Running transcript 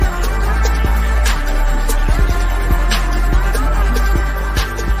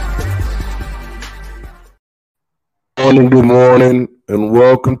good morning, and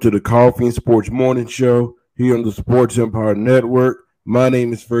welcome to the Coffee and Sports Morning Show here on the Sports Empire Network. My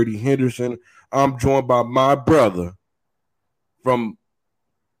name is Freddie Henderson. I'm joined by my brother from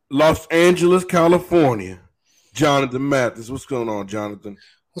Los Angeles, California, Jonathan Mathis. What's going on, Jonathan?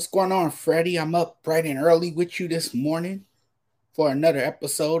 What's going on, Freddie? I'm up bright and early with you this morning for another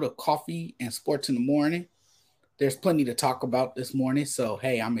episode of Coffee and Sports in the Morning. There's plenty to talk about this morning, so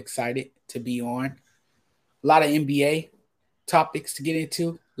hey, I'm excited to be on. A lot of NBA topics to get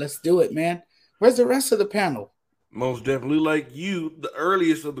into. Let's do it, man. Where's the rest of the panel? Most definitely, like you, the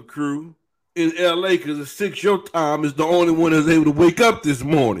earliest of the crew in LA, because it's 6 your time, is the only one that's able to wake up this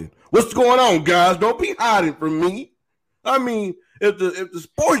morning. What's going on, guys? Don't be hiding from me. I mean, if the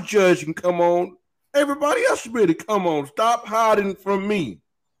sports judge can come on, everybody else should be able to come on. Stop hiding from me.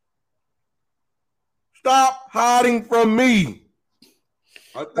 Stop hiding from me.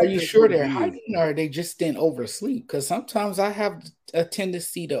 Are you sure they're hiding, or are they just didn't oversleep? Because sometimes I have a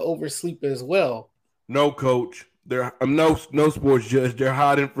tendency to oversleep as well. No, coach. I'm no sports judge. They're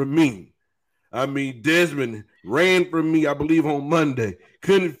hiding from me. I mean, Desmond ran from me, I believe, on Monday.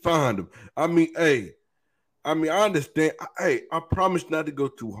 Couldn't find him. I understand. I promise not to go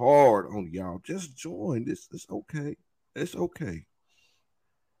too hard on y'all. Just join. It's okay. It's okay.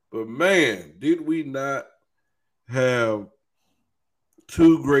 But, man, did we not have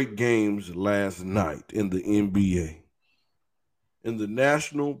two great games last night in the NBA? In the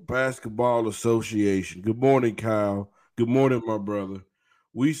National Basketball Association. Good morning, Kyle. Good morning, my brother.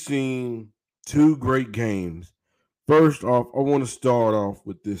 We seen two great games. First off, I want to start off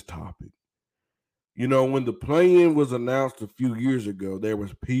with this topic. You know, when the play-in was announced a few years ago, there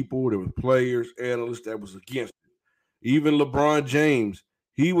was players, analysts that was against it. Even LeBron James,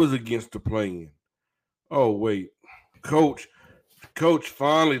 he was against the play-in. Oh, wait. Coach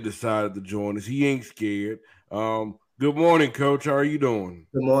finally decided to join us. He ain't scared. Good morning, Coach. How are you doing?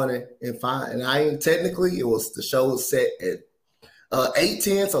 Good morning, and fine. And I am technically, the show was set at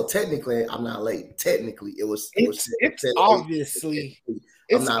 8:10, so technically I'm not late. Technically, it's obviously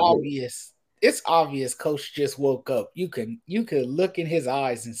it's obvious. Late. It's obvious. Coach just woke up. You can look in his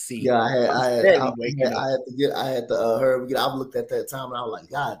eyes and see. Yeah, I had to hurry. I looked at that time and I was like,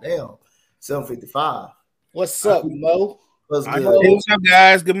 God damn, 7:55. What's up, Mo? What's up,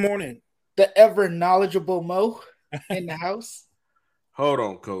 guys? Good morning. The ever knowledgeable Mo in the house. Hold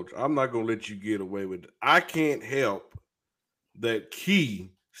on, Coach. I'm not gonna let you get away with it. I can't help that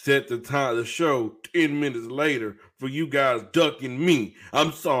Key set the show 10 minutes later for you guys ducking me.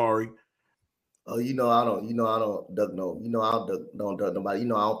 I'm sorry. Oh, I don't duck no. Don't duck nobody. I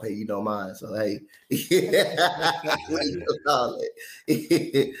don't pay you no mind. So hey.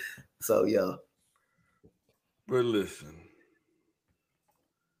 So yeah. But listen.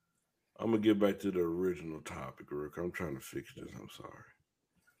 I'm going to get back to the original topic, Rick. I'm trying to fix this. I'm sorry.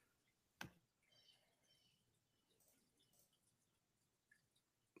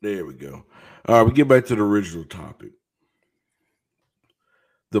 There we go. All right, we get back to the original topic.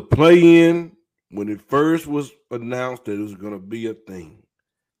 The play-in, when it first was announced that it was going to be a thing,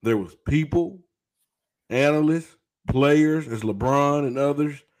 there was people, analysts, players, as LeBron and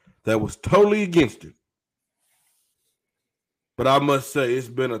others, that was totally against it. But I must say, it's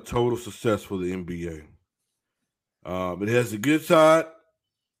been a total success for the NBA. It has a good side.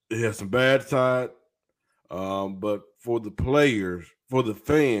 It has some bad side. But for the players, for the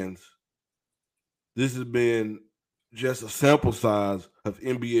fans, this has been just a sample size of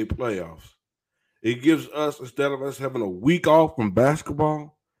NBA playoffs. It gives us, instead of us having a week off from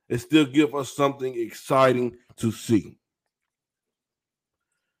basketball, it still gives us something exciting to see.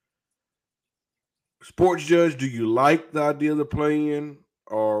 Sports judge, do you like the idea of the play-in,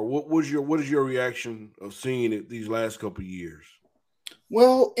 or what is your reaction of seeing it these last couple of years?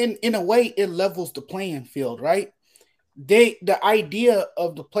 Well, in a way, it levels the playing field, right? The idea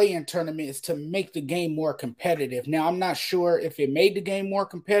of the play-in tournament is to make the game more competitive. Now, I'm not sure if it made the game more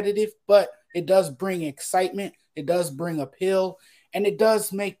competitive, but it does bring excitement, it does bring appeal, and it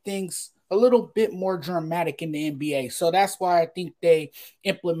does make things a little bit more dramatic in the NBA. So that's why I think they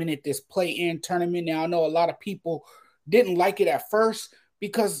implemented this play-in tournament. Now, I know a lot of people didn't like it at first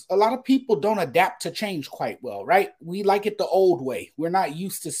because a lot of people don't adapt to change quite well, right? We like it the old way. We're not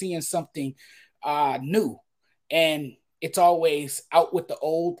used to seeing something new. And it's always out with the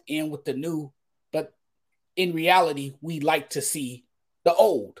old, in with the new. But in reality, we like to see the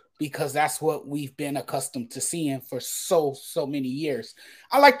old because that's what we've been accustomed to seeing for so many years.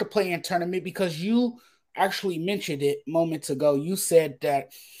 I like the play-in tournament because you actually mentioned it moments ago. You said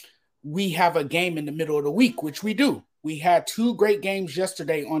that we have a game in the middle of the week, which we do. We had two great games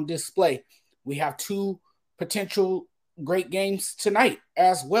yesterday on display. We have two potential great games tonight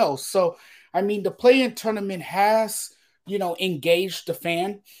as well. So, I mean, the play-in tournament has, engaged the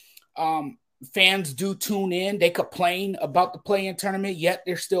fan. Fans do tune in. They complain about the play-in tournament, yet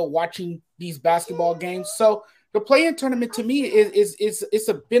they're still watching these basketball games. So the play-in tournament to me is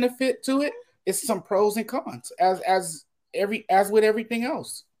a benefit to it. It's some pros and cons as with everything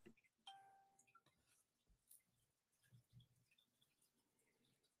else.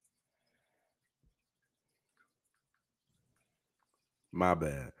 My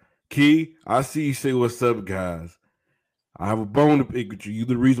bad. Key, I see you say what's up, guys. I have a bone to pick with you. You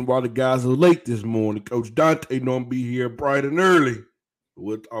the reason why the guys are late this morning. Coach Dante don't be here bright and early.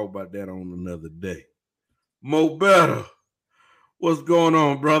 We'll talk about that on another day. Mo Better, what's going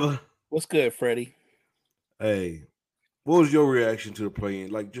on, brother? What's good, Freddie? Hey, what was your reaction to the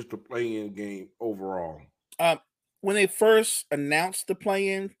play-in, like just the play-in game overall? When they first announced the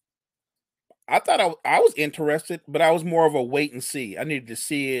play-in, I thought I was interested, but I was more of a wait and see. I needed to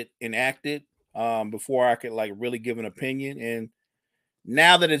see it enacted before I could really give an opinion. And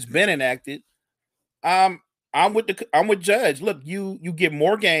now that it's been enacted, I'm with Judge. Look, you get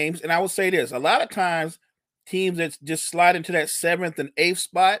more games, and I would say this: a lot of times, teams that just slide into that 7th and 8th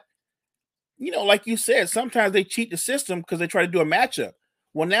spot, like you said, sometimes they cheat the system because they try to do a matchup.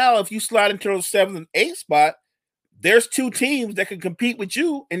 Well, now if you slide into the 7th and 8th spot, there's 2 teams that can compete with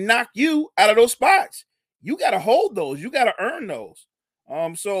you and knock you out of those spots. You got to hold those. You got to earn those.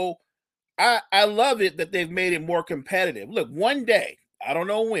 So I love it that they've made it more competitive. Look, one day, I don't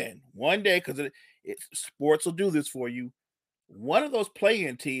know when, one day, because sports will do this for you. One of those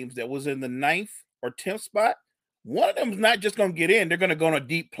play-in teams that was in the 9th or 10th spot, one of them is not just going to get in. They're going to go on a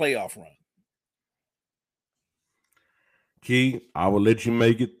deep playoff run. Key, I will let you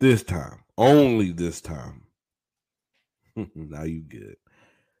make it this time. Only this time. Now you good.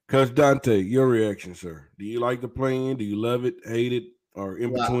 Coach Dante, your reaction, sir. Do you like the play-in? Do you love it, hate it, or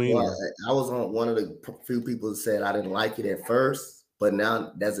in between? I was on one of the few people that said I didn't like it at first, but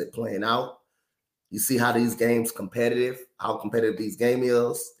now as it playing out, you see how these games competitive, how competitive these games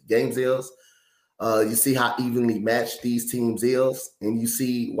is. You see how evenly matched these teams is, and you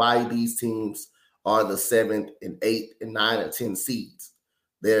see why these teams are the 7th and 8th and 9 and 10 seeds.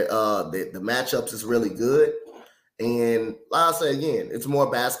 The matchups is really good. And like I say again, it's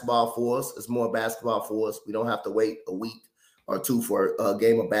more basketball for us. We don't have to wait a week or 2 for a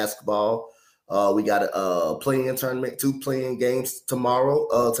game of basketball. We got a play-in tournament, 2 play-in games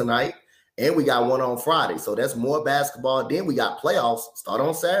tonight, and we got one on Friday. So that's more basketball. Then we got playoffs start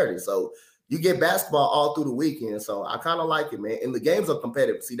on Saturday. So you get basketball all through the weekend. So I kind of like it, man. And the games are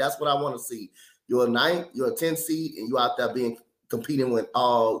competitive. See, that's what I want to see. You're a 9th, you're a 10th seed, and you out there competing with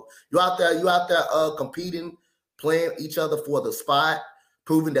all. You out there competing, playing each other for the spot,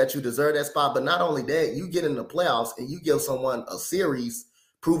 proving that you deserve that spot. But not only that, you get in the playoffs and you give someone a series,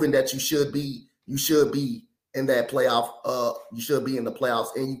 proving that you should be in that playoff. You should be in the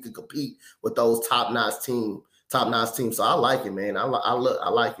playoffs, and you can compete with those top-notch teams. So I like it, man. I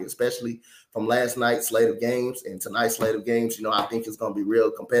like it, especially from last night's slate of games and tonight's slate of games. I think it's going to be real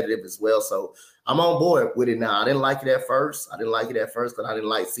competitive as well. So I'm on board with it now. I didn't like it at first. Because I didn't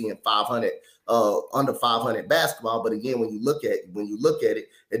like seeing 500 under 500 basketball. But again, when you look at it,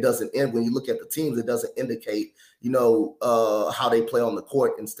 it doesn't end. When you look at the teams, it doesn't indicate how they play on the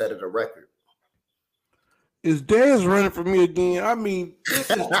court instead of the record. Is Dez running for me again? I mean, this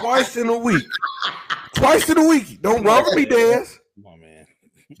is twice in a week. Twice in a week. Don't run for me, Dez. Come on, man.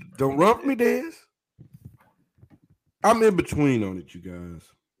 Don't run for me, Dez. I'm in between on it, you guys.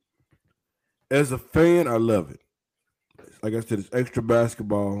 As a fan, I love it. Like I said, it's extra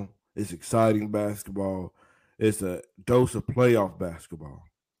basketball. It's exciting basketball. It's a dose of playoff basketball.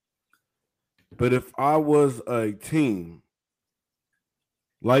 But if I was a team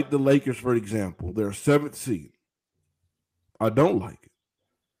like the Lakers, for example, they're 7th seed, I don't like it.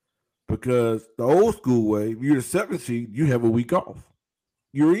 Because the old school way, if you're the 7th seed, you have a week off.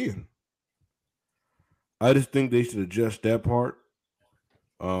 You're in. I just think they should adjust that part.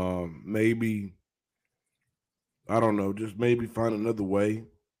 Maybe, I don't know, just maybe find another way.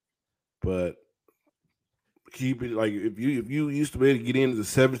 But keep it like if you used to be able to get into the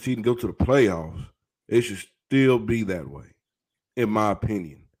 7th seed and go to the playoffs, it should still be that way, in my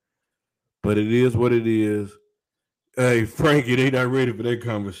opinion. But it is what it is. Hey, Frankie, they not ready for that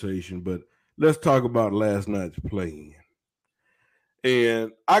conversation, but let's talk about last night's play-in.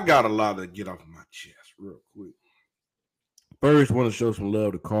 And I got a lot to get off my chest real quick. First, want to show some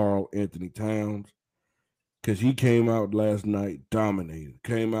love to Karl Anthony Towns because he came out last night dominated.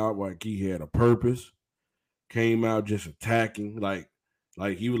 Came out like he had a purpose. Came out just attacking. Like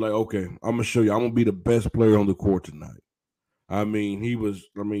he was like, okay, I'm going to show you. I'm going to be the best player on the court tonight. I mean,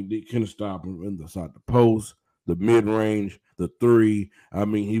 they couldn't stop him inside the post, the mid range, the three. I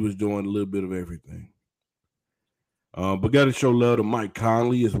mean, he was doing a little bit of everything. But got to show love to Mike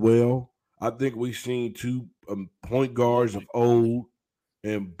Conley as well. I think we've seen two point guards of old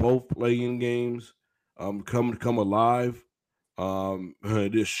and both playing games come alive.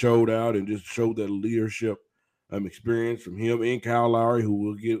 Just showed out and just showed that leadership experience from him and Kyle Lowry, who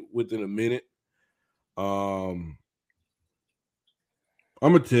we'll get with in a minute.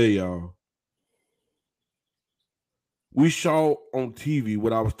 I'm gonna tell y'all, we saw on TV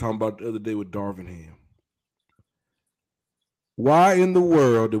what I was talking about the other day with Darvin Ham. Why in the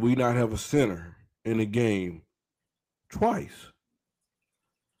world did we not have a center in the game twice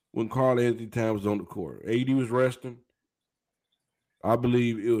when Karl Anthony Towns was on the court? AD was resting. I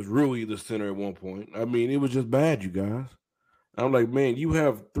believe it was Rui the center at one point. I mean, it was just bad, you guys. I'm like, man, you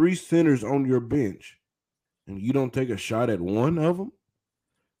have three centers on your bench, and you don't take a shot at one of them.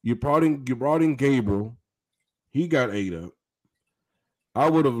 You brought in Gabriel. He got ate up. I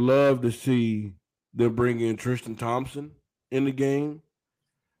would have loved to see them bring in Tristan Thompson in the game.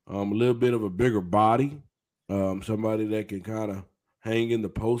 A little bit of a bigger body. Somebody that can kind of hang in the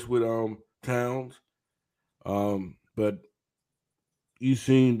post with Towns. But you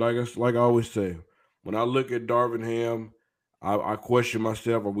seem like I always say, when I look at Darvin Ham, I question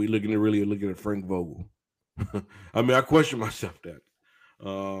myself, are we looking at Frank Vogel? I mean, I question myself that.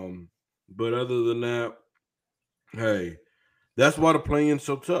 But other than that, hey, that's why the play-in's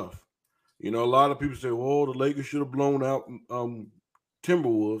so tough. You know, a lot of people say, well, the Lakers should have blown out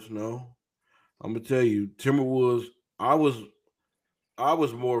Timberwolves. No. I'm gonna tell you, Timberwolves, I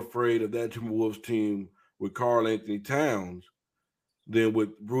was more afraid of that Timberwolves team with Karl Anthony Towns than with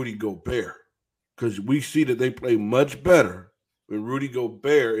Rudy Gobert. Because we see that they play much better when Rudy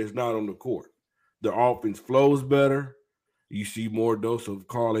Gobert is not on the court. The offense flows better. You see more dose of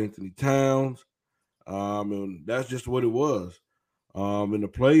Karl Anthony Towns. And that's just what it was. In the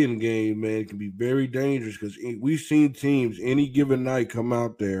playing game, man, it can be very dangerous because we've seen teams any given night come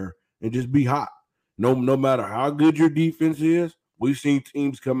out there and just be hot. No matter how good your defense is, we've seen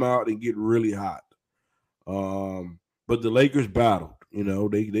teams come out and get really hot. But the Lakers battled. You know,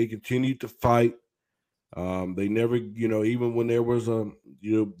 they continued to fight. They never, even when there was the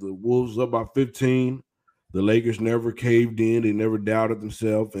Wolves up by 15, the Lakers never caved in. They never doubted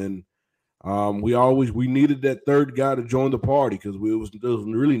themselves, and we needed that third guy to join the party because there was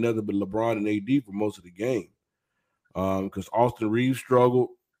really nothing but LeBron and AD for most of the game. Because Austin Reeves struggled,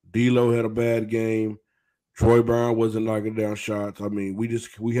 D'Lo had a bad game, Troy Brown wasn't knocking down shots. I mean,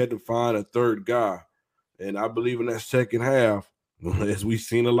 we had to find a third guy, and I believe in that second half, as we've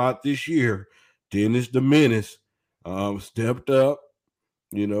seen a lot this year, Dennis the Menace stepped up,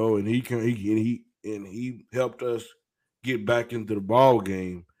 and he helped us get back into the ball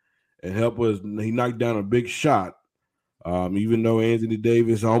game. And help us. He knocked down a big shot, even though Anthony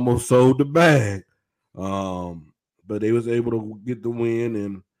Davis almost sold the bag. But they was able to get the win,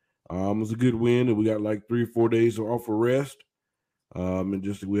 and it was a good win. And we got like 3 or 4 days off for rest. And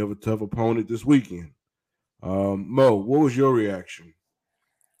just we have a tough opponent this weekend. Mo, what was your reaction?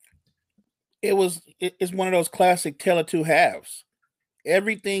 It's one of those classic tale of two halves.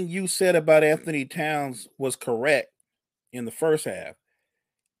 Everything you said about Anthony Towns was correct in the first half.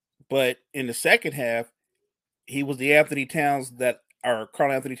 But in the second half, he was the Karl Anthony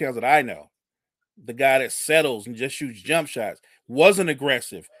Towns that I know. The guy that settles and just shoots jump shots, wasn't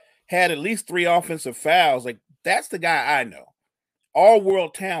aggressive, had at least 3 offensive fouls. Like, that's the guy I know. All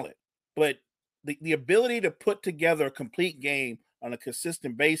world talent. But the ability to put together a complete game on a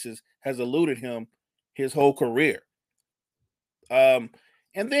consistent basis has eluded him his whole career. And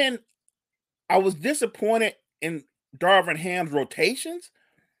then I was disappointed in Darvin Ham's rotations.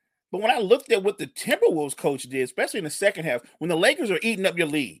 But when I looked at what the Timberwolves coach did, especially in the second half, when the Lakers are eating up your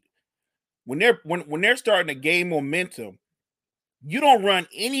lead, when they're starting to gain momentum, you don't run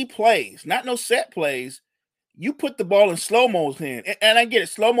any plays, not no set plays. You put the ball in Slow-Mo's hand. And I get it,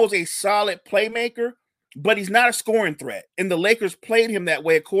 Slow-Mo's a solid playmaker, but he's not a scoring threat. And the Lakers played him that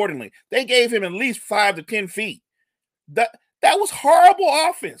way accordingly. They gave him at least 5 to 10 feet. That was horrible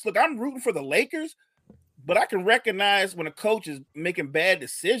offense. Look, I'm rooting for the Lakers, but I can recognize when a coach is making bad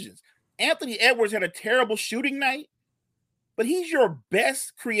decisions. Anthony Edwards had a terrible shooting night, but he's your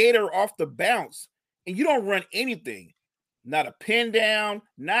best creator off the bounce, and you don't run anything, not a pin down,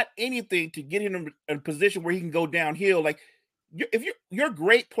 not anything to get him in a position where he can go downhill. Like, if your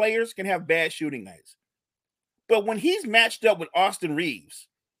great players can have bad shooting nights, but when he's matched up with Austin Reeves,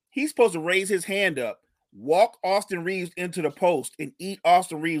 he's supposed to raise his hand up, walk Austin Reeves into the post, and eat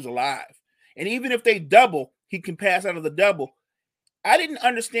Austin Reeves alive. And even if they double, he can pass out of the double. I didn't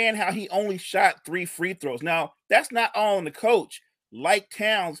understand how he only shot 3 free throws. Now, that's not all on the coach. Like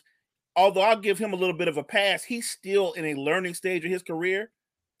Towns, although I'll give him a little bit of a pass, he's still in a learning stage of his career.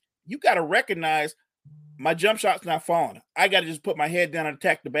 You got to recognize my jump shot's not falling. I got to just put my head down and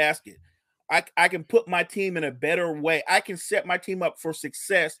attack the basket. I can put my team in a better way. I can set my team up for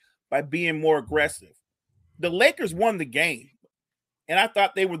success by being more aggressive. The Lakers won the game, and I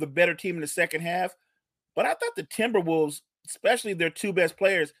thought they were the better team in the second half. But I thought the Timberwolves, especially their 2 best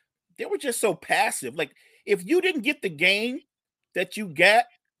players, they were just so passive. Like, if you didn't get the game that you got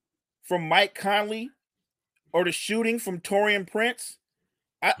from Mike Conley or the shooting from Taurean Prince,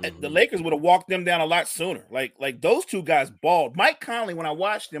 the Lakers would have walked them down a lot sooner. Like those 2 guys balled. Mike Conley, when I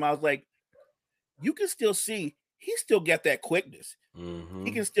watched him, I was like, you can still see he still got that quickness.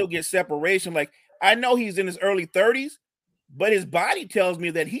 He can still get separation. Like, I know he's in his early 30s, but his body tells me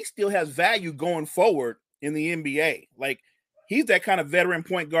that he still has value going forward in the NBA. Like, he's that kind of veteran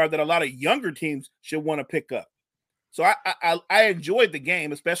point guard that a lot of younger teams should want to pick up. So I enjoyed the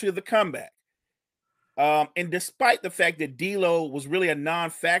game, especially the comeback. And despite the fact that D'Lo was really a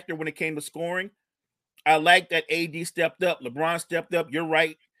non-factor when it came to scoring, I like that AD stepped up, LeBron stepped up. You're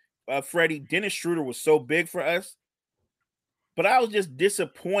right, Freddie. Dennis Schroeder was so big for us. But I was just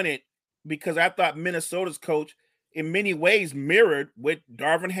disappointed because I thought Minnesota's coach in many ways mirrored what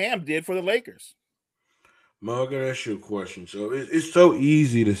Darvin Ham did for the Lakers. Mark, I ask you a question. So it's so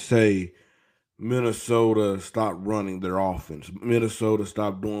easy to say Minnesota stopped running their offense. Minnesota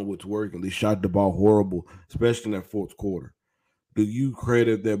stopped doing what's working. They shot the ball horrible, especially in that fourth quarter. Do you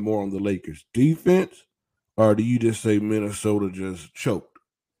credit that more on the Lakers' defense, or do you just say Minnesota just choked?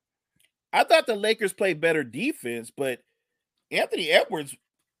 I thought the Lakers played better defense, but Anthony Edwards,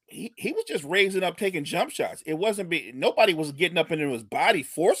 he was just raising up, taking jump shots. It wasn't nobody was getting up into his body,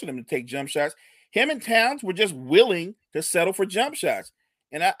 forcing him to take jump shots. Him and Towns were just willing to settle for jump shots.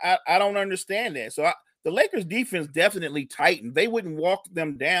 And I don't understand that. So the Lakers defense definitely tightened. They wouldn't walk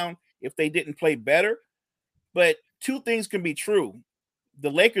them down if they didn't play better. But 2 things can be true. The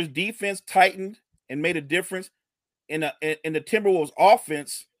Lakers defense tightened and made a difference, and the Timberwolves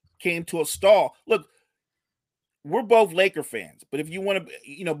offense came to a stall. Look, we're both Laker fans, but if you want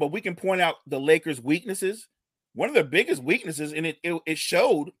to, but we can point out the Lakers' weaknesses. One of their biggest weaknesses, and it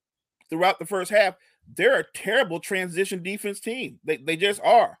showed throughout the first half, they're a terrible transition defense team. They just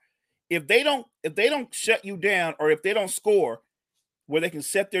are. If they don't shut you down, or if they don't score where they can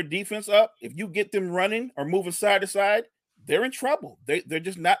set their defense up, if you get them running or moving side to side, they're in trouble. They're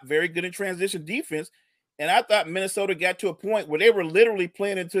just not very good in transition defense. And I thought Minnesota got to a point where they were literally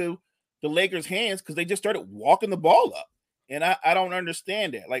playing into the Lakers' hands because they just started walking the ball up. And I don't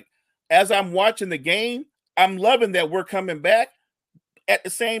understand that. Like, as I'm watching the game, I'm loving that we're coming back. At the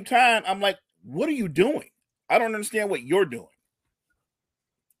same time, I'm like, what are you doing? I don't understand what you're doing.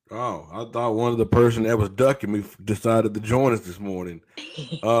 Oh, I thought one of the person that was ducking me decided to join us this morning.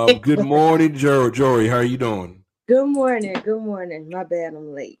 Good morning, Jory. How are you doing? Good morning. Good morning. My bad,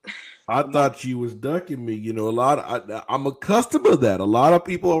 I'm late. I thought you was ducking me. You know, I'm accustomed to that. A lot of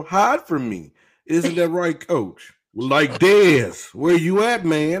people hide from me. Isn't that right, Coach? Like Dez, where you at,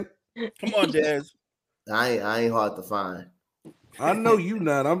 man? Come on, Dez. I ain't hard to find. I know you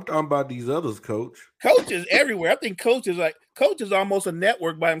not. I'm talking about these others, Coach. Coach is everywhere. I think Coach is almost a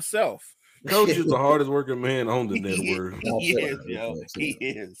network by himself. Coach is the hardest working man on the network. He is, yo. He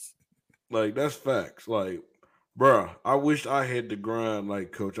is. Like, that's facts. Like, bruh, I wish I had the grind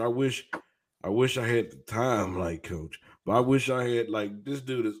like Coach. I wish I had the time like Coach. But I wish I had, like, this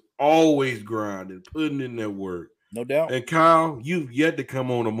dude is always grinding, putting in that work. No doubt. And Kyle, you've yet to come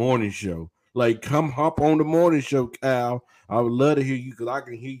on the morning show. Like, come hop on the morning show, Kyle. I would love to hear you because I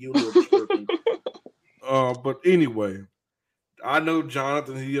can hear you a little chirping. But anyway, I know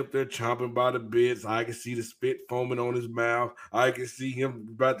Jonathan, he up there chomping by the bits. I can see the spit foaming on his mouth. I can see him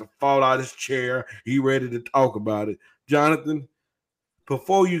about to fall out his chair. He ready to talk about it. Jonathan,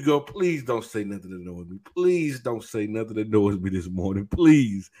 before you go, please don't say nothing that annoys me. Please don't say nothing that annoys me this morning.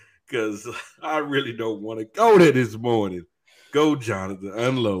 Please, because I really don't want to go there this morning. Go, Jonathan.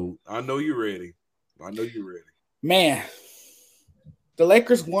 Unload. I know you're ready. Man, the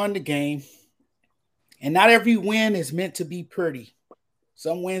Lakers won the game. And not every win is meant to be pretty.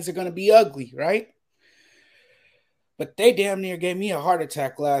 Some wins are going to be ugly, right? But they damn near gave me a heart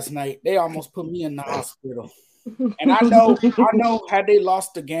attack last night. They almost put me in the hospital. And I know had they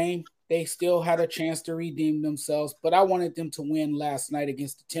lost the game, they still had a chance to redeem themselves. But I wanted them to win last night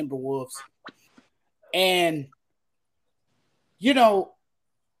against the Timberwolves. And, yeah,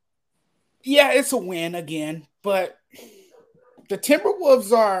 it's a win again. But the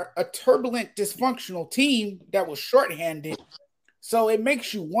Timberwolves are a turbulent, dysfunctional team that was shorthanded So it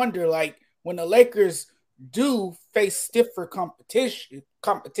makes you wonder, like, when the Lakers do face stiffer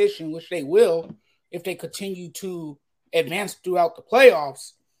competition, which they will if they continue to advance throughout the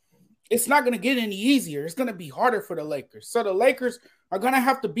playoffs, it's not going to get any easier. It's going to be harder for the Lakers. So the Lakers are going to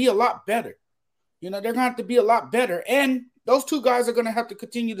have to be a lot better. They're going to have to be a lot better. And those two guys are going to have to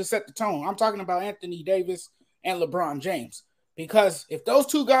continue to set the tone. I'm talking about Anthony Davis and LeBron James. Because if those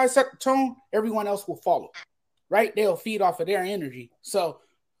two guys set the tone, everyone else will follow, right? They'll feed off of their energy. So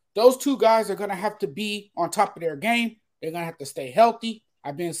those two guys are going to have to be on top of their game. They're going to have to stay healthy.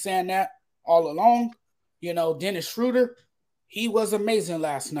 I've been saying that all along. Dennis Schroeder, he was amazing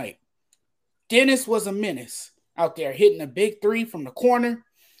last night. Dennis was a menace out there hitting a big three from the corner.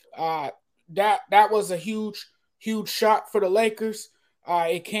 That was a huge shot for the Lakers.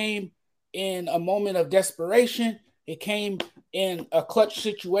 It came in a moment of desperation. It came in a clutch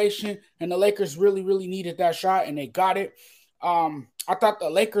situation, and the Lakers really, really needed that shot, and they got it. I thought the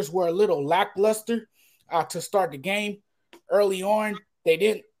Lakers were a little lackluster to start the game. Early on, they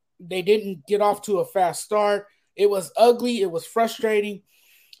didn't get off to a fast start. It was ugly. It was frustrating.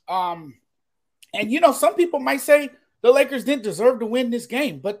 And some people might say the Lakers didn't deserve to win this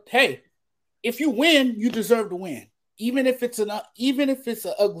game, but hey, if you win, you deserve to win, even if it's an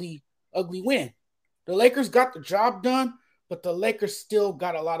ugly win. The Lakers got the job done, but the Lakers still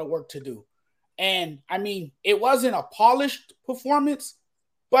got a lot of work to do. And I mean, it wasn't a polished performance,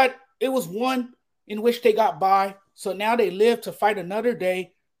 but it was one in which they got by. So now they live to fight another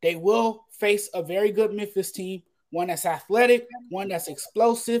day. They will face a very good Memphis team, one that's athletic, one that's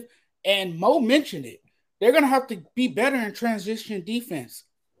explosive. And Mo mentioned it. They're going to have to be better in transition defense,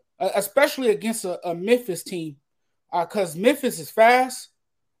 especially against a Memphis team, because Memphis is fast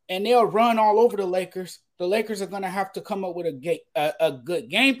and they'll run all over the Lakers. The Lakers are going to have to come up with a good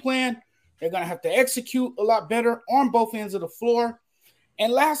game plan. They're going to have to execute a lot better on both ends of the floor.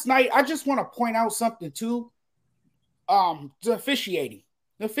 And last night, I just want to point out something too. The officiating.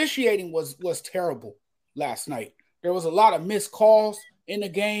 The officiating was terrible last night. There was a lot of missed calls in the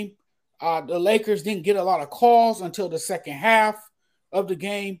game. The Lakers didn't get a lot of calls until the second half of the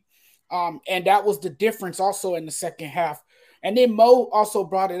game. And that was the difference also in the second half. And then Mo also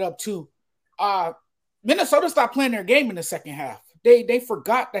brought it up too. Minnesota stopped playing their game in the second half. They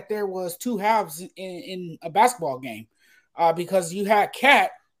forgot that there was two halves in a basketball game because you had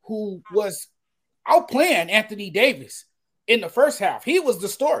Cat, who was outplaying Anthony Davis in the first half. He was the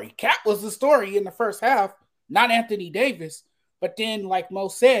story. Cat was the story in the first half, not Anthony Davis. But then, like Mo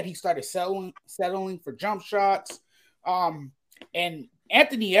said, he started settling for jump shots. And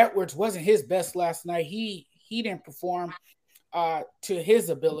Anthony Edwards wasn't his best last night. He didn't perform to his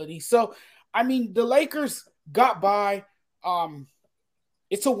ability. So, I mean, the Lakers got by.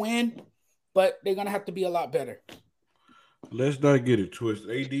 It's a win, but they're going to have to be a lot better. Let's not get it twisted.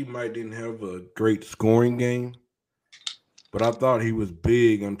 AD might didn't have a great scoring game, but I thought he was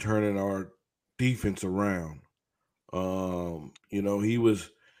big on turning our defense around. He was,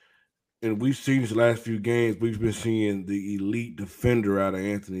 and we've seen these last few games, we've been seeing the elite defender out of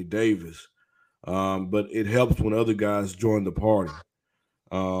Anthony Davis. But it helps when other guys join the party.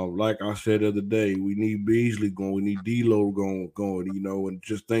 Like I said the other day, we need Beasley going, we need D'Lo going, and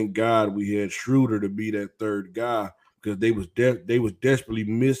just thank God we had Schroeder to be that third guy because they was desperately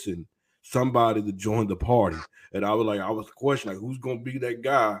missing somebody to join the party. And I was questioning, who's going to be that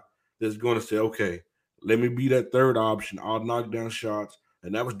guy that's going to say, okay, let me be that third option. I'll knock down shots.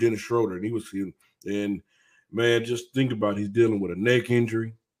 And that was Dennis Schroeder. And man, just think about it. He's dealing with a neck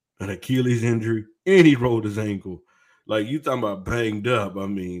injury, an Achilles injury, and he rolled his ankle. Like, you talking about banged up. I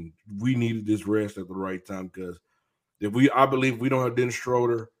mean, we needed this rest at the right time because I believe we don't have Dennis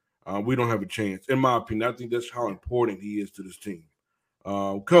Schroeder, we don't have a chance. In my opinion, I think that's how important he is to this team.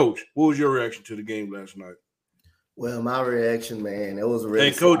 Coach, what was your reaction to the game last night? Well, my reaction, man, it was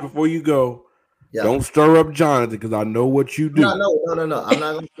really. Hey, Coach, before you go, don't stir up Jonathan because I know what you do. No. I'm not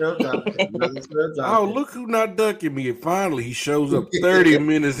going to stir up Jonathan. Oh, look who not ducking me. Finally, he shows up 30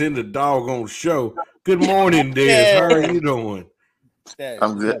 minutes in the doggone show. Good morning, Dez. How are you doing?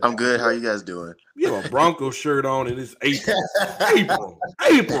 I'm good. How you guys doing? You have a Bronco shirt on and it's April.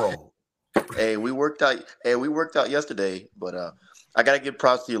 Hey, we worked out yesterday, but I gotta give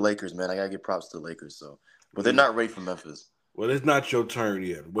props to your Lakers, man. I gotta give props to the Lakers. But they're not ready for Memphis. Well, it's not your turn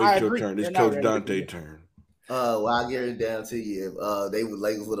yet. Wait your turn. It's Coach Dante's turn. Well, I'll get it down to you. If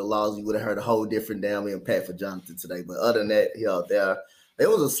Lakers would have lost, you would have heard a whole different damn impact for Jonathan today. But other than that, there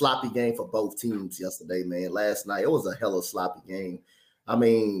was a sloppy game for both teams yesterday, man. Last night, it was a hella sloppy game. I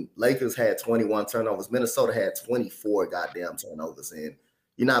mean, Lakers had 21 turnovers. Minnesota had 24 goddamn turnovers. And,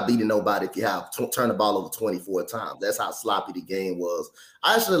 You're not beating nobody if you have turn the ball over 24 times. That's how sloppy the game was.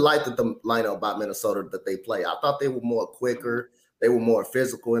 I actually liked the lineup about Minnesota that they play. I thought they were more quicker. They were more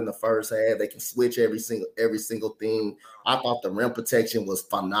physical in the first half. They can switch every single thing. I thought the rim protection was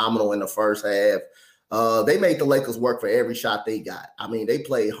phenomenal in the first half. They made the Lakers work for every shot they got. I mean, they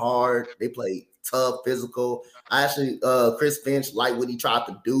played hard. They played tough, physical. I actually, Chris Finch liked what he tried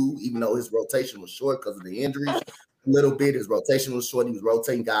to do, even though his rotation was short because of the injuries. A little bit, his rotation was short. He was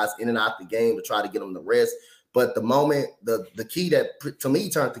rotating guys in and out the game to try to get them to rest. But the moment, the key that to me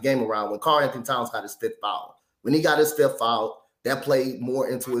turned the game around when Karl Anthony Towns got his fifth foul. When he got his fifth foul, that played more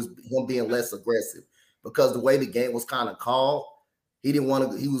into him being less aggressive because the way the game was kind of called, he didn't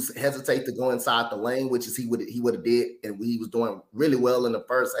want to. He was hesitate to go inside the lane, which is he would have did, and he was doing really well in the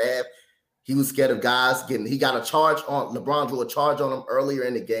first half. He was scared of guys getting. He got a charge on LeBron drew a charge on him earlier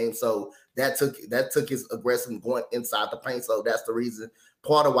in the game, so that took his aggressive going inside the paint. So that's the reason,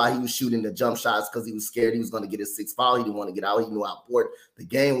 part of why he was shooting the jump shots because he was scared he was going to get his sixth foul. He didn't want to get out. He knew how important the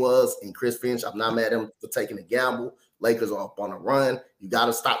game was. And Chris Finch, I'm not mad at him for taking a gamble. Lakers are up on a run. You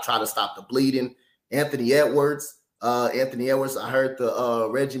got to try to stop the bleeding. Anthony Edwards, I heard the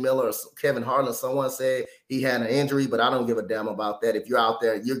Reggie Miller or Kevin Harlan, someone said he had an injury, but I don't give a damn about that. If you're out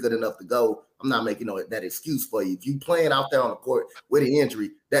there, you're good enough to go. I'm not making that excuse for you. If you playing out there on the court with an injury,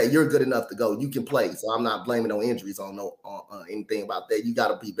 that you're good enough to go, you can play. So I'm not blaming no injuries on anything about that. You got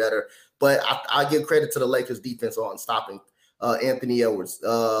to be better. But I give credit to the Lakers defense on stopping Anthony Edwards.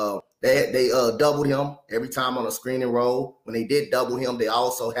 They doubled him every time on a screen and roll. When they did double him, they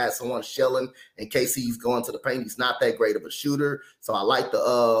also had someone shelling in case he's going to the paint. He's not that great of a shooter. So I like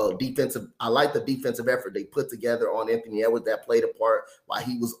the defensive effort they put together on Anthony Edwards that played a part while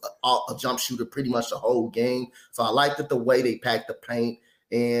he was a jump shooter pretty much the whole game. So I liked the way they packed the paint.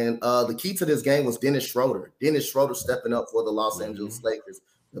 And the key to this game was Dennis Schroeder. Dennis Schroeder stepping up for the Los Angeles Lakers.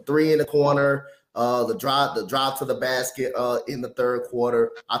 The three in the corner, the drive to the basket in the third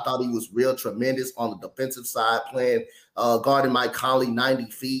quarter. I thought he was real tremendous on the defensive side, playing guarding Mike Conley 90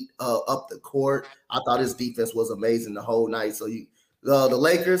 feet up the court. I thought his defense was amazing the whole night. So the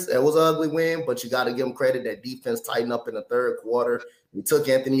Lakers, it was an ugly win, but you got to give them credit that defense tightened up in the third quarter. We took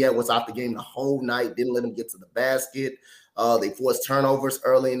Anthony Edwards out the game the whole night, didn't let him get to the basket. They forced turnovers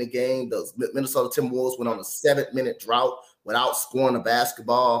early in the game. The Minnesota Timberwolves went on a 7-minute drought without scoring a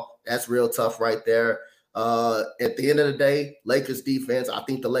basketball. That's real tough right there. At the end of the day, Lakers defense, I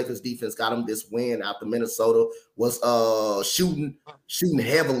think the Lakers defense got them this win after Minnesota was shooting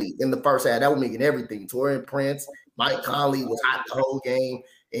heavily in the first half. That was making everything. Taurean Prince, Mike Conley was hot the whole game.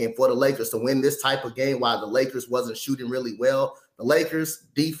 And for the Lakers to win this type of game while the Lakers wasn't shooting really well, the Lakers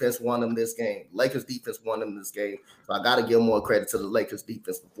defense won them this game. Lakers defense won them this game. So I got to give more credit to the Lakers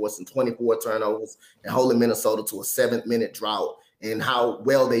defense for forcing 24 turnovers and holding Minnesota to a 7-minute drought and how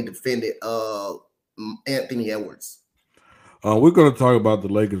well they defended Anthony Edwards. We're going to talk about the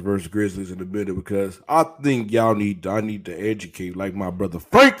Lakers versus Grizzlies in a minute because I think I need to educate like my brother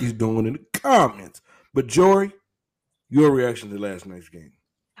Frankie's doing in the comments. But Jory, your reaction to last night's game?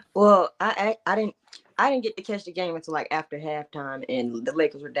 Well, I didn't get to catch the game until like after halftime, and the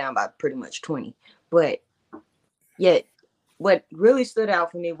Lakers were down by pretty much 20. But yet, what really stood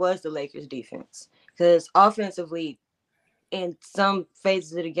out for me was the Lakers defense, because offensively, in some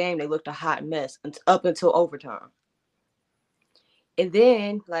phases of the game, they looked a hot mess up until overtime. And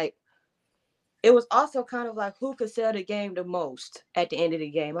then, like, it was also kind of like who could sell the game the most at the end of the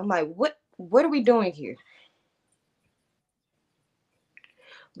game. I'm like, what are we doing here?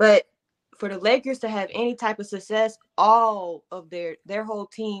 But for the Lakers to have any type of success, all of their whole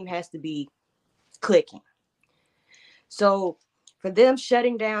team has to be clicking. So for them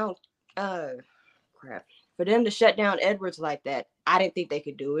shutting down, for them to shut down Edwards like that, I didn't think they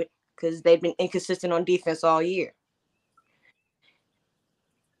could do it because they've been inconsistent on defense all year.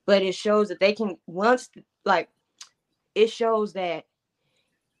 But it shows that they can it shows that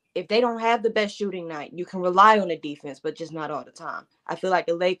if they don't have the best shooting night, you can rely on the defense, but just not all the time. I feel like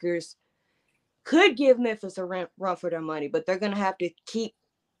the Lakers could give Memphis a run for their money, but they're gonna have to keep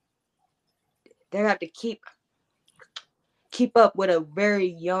up with a very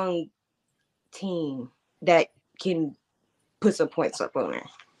young team that can put some points up on there.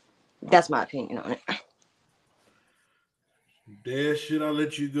 That's my opinion on it. Dad, should I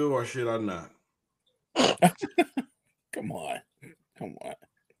let you go or should I not? Come on.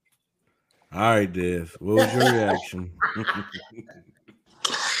 All right, Des. What was your reaction?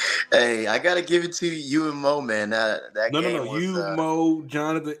 Hey, I gotta give it to you and Mo, man. That No. was, you, Mo,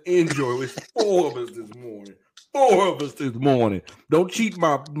 Jonathan, enjoy. It's 4 of us this morning. 4 of us this morning. Don't cheat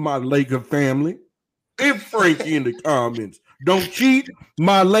my Laker family. And Frankie in the comments. Don't cheat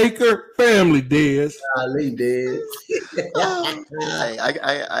my Laker family, Dez. Golly, Dez.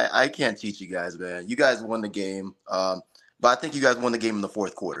 I can't teach you guys, man. You guys won the game, but I think you guys won the game in the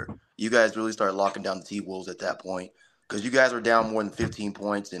fourth quarter. You guys really started locking down the T-Wolves at that point because you guys were down more than 15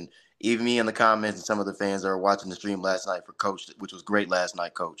 points, and even me in the comments and some of the fans that were watching the stream last night for Coach, which was great last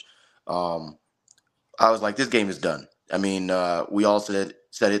night, Coach. I was like, this game is done. I mean, we all said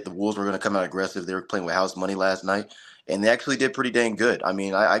it. The Wolves were going to come out aggressive. They were playing with house money last night, and they actually did pretty dang good. I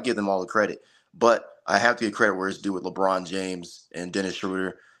mean, I give them all the credit, but I have to give credit where it's due with LeBron James and Dennis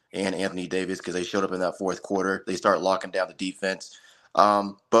Schroeder and Anthony Davis because they showed up in that fourth quarter. They started locking down the defense.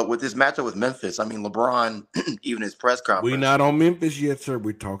 But with this matchup with Memphis, I mean, LeBron, even his press conference. We're not on Memphis yet, sir.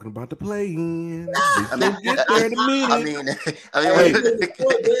 We're talking about the play-in. I mean, Get there in a minute.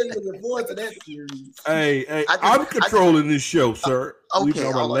 Looking forward to that series. Hey, I'm controlling this show, sir. Okay, we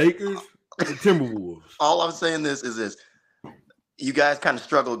talking about Lakers and Timberwolves. All I'm saying is this. You guys kind of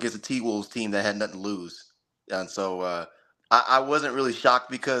struggle against a T-Wolves team that had nothing to lose. And so I wasn't really shocked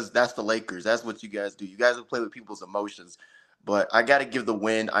because that's the Lakers. That's what you guys do. You guys will play with people's emotions. But I got to give the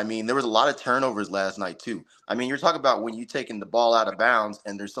win. I mean, there was a lot of turnovers last night, too. I mean, you're talking about when you're taking the ball out of bounds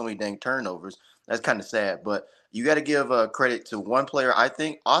and there's so many dang turnovers. That's kind of sad. But you got to give credit to one player. I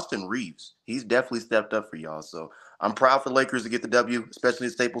think Austin Reeves. He's definitely stepped up for y'all. So I'm proud for the Lakers to get the W, especially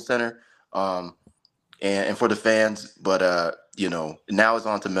at Staples Center, and for the fans. But, now it's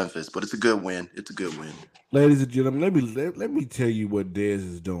on to Memphis. But it's a good win. It's a good win. Ladies and gentlemen, let me tell you what Dez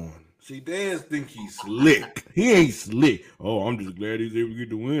is doing. See, Dez think he's slick. He ain't slick. Oh, I'm just glad he's able to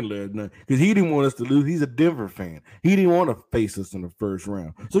get the win last night because he didn't want us to lose. He's a Denver fan. He didn't want to face us in the first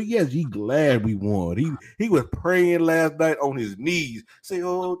round. So, yes, he's glad we won. He was praying last night on his knees. Say,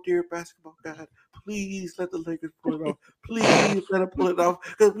 oh, dear basketball God, please let the Lakers pull it off. Please let them pull it off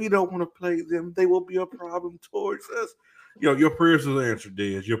because we don't want to play them. They will be a problem towards us. Your prayers are answered,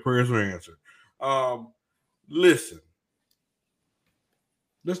 Dez. Your prayers are answered. Listen.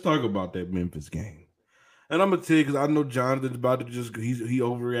 Let's talk about that Memphis game. And I'm going to tell you, because I know Jonathan's about to he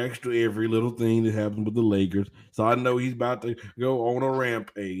overreacts to every little thing that happens with the Lakers. So I know he's about to go on a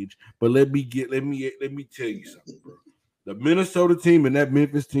rampage. But let me tell you something, bro. The Minnesota team and that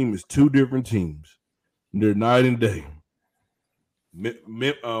Memphis team is two different teams. They're night and day.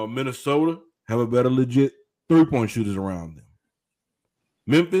 Minnesota have a better legit three-point shooters around them.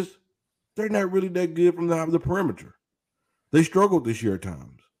 Memphis, they're not really that good from the perimeter. They struggled this year at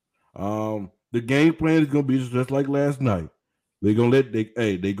times. The game plan is going to be just like last night. They're going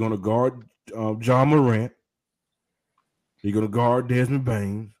to guard John Morant. They're going to guard Desmond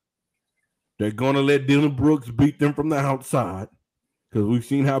Baines. They're going to let Dylan Brooks beat them from the outside because we've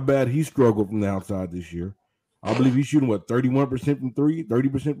seen how bad he struggled from the outside this year. I believe he's shooting, 31% from three,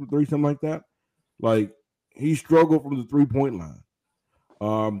 30% from three, something like that. Like, he struggled from the three-point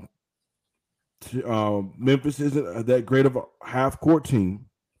line. Memphis isn't that great of a half-court team.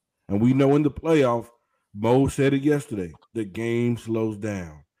 And we know in the playoff, Mo said it yesterday, the game slows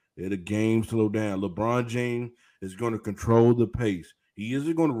down. The game slowed down. LeBron James is going to control the pace. He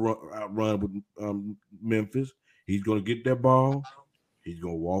isn't going to outrun with Memphis. He's going to get that ball. He's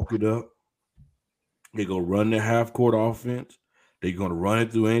going to walk it up. They're going to run their half-court offense. They're going to run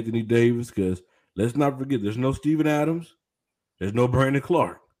it through Anthony Davis because let's not forget, there's no Steven Adams. There's no Brandon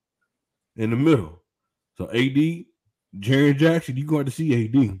Clark in the middle. So AD, Jaren Jackson, you're going to see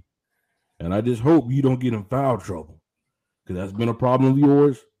AD. And I just hope you don't get in foul trouble because that's been a problem of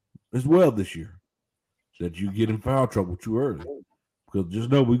yours as well this year, that you get in foul trouble too early. Because just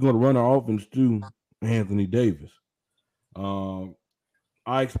know we're going to run our offense through Anthony Davis.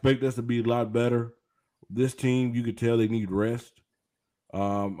 I expect us to be a lot better. This team, you could tell they need rest.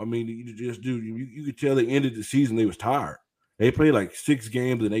 You just do. You could tell they ended the season, they was tired. They played like 6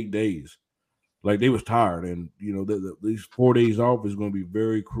 games in 8 days. Like they was tired. And, these 4 days off is going to be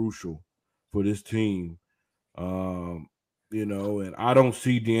very crucial for this team. And I don't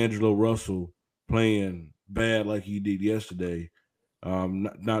see D'Angelo Russell playing bad like he did yesterday.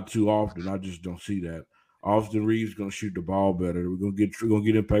 Not too often. I just don't see that. Austin Reeves is going to shoot the ball better. We're going to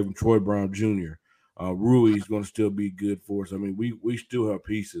get impact from Troy Brown Jr. Rui is going to still be good for us. I mean, we still have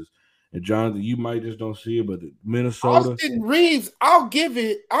pieces. And Jonathan, you might just don't see it, but Minnesota. Austin Reeves, I'll give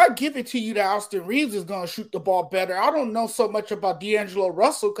it to you that Austin Reeves is going to shoot the ball better. I don't know so much about D'Angelo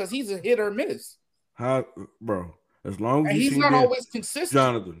Russell because he's a hit or miss. How, bro? As long as he's not always consistent.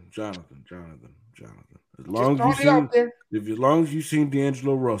 Jonathan. As long as you've seen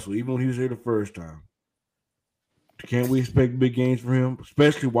D'Angelo Russell, even when he was here the first time, can't we expect big games for him?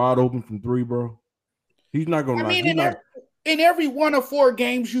 Especially wide open from three, bro. He's not going to in every one of 4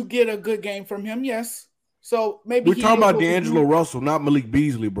 games, you get a good game from him, yes. So maybe we're talking about D'Angelo Russell, not Malik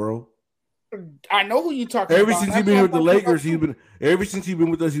Beasley, bro. I know who you talking Ever about. since he's been with the Lakers, ever since he's been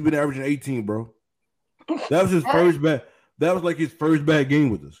with us, he's been averaging 18, bro. That was his first bad. That was like his first bad game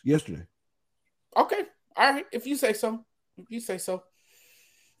with us yesterday. Okay, all right. If you say so,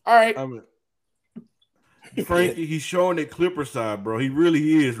 All right. I mean, Frankie, he's showing that Clipper side, bro. He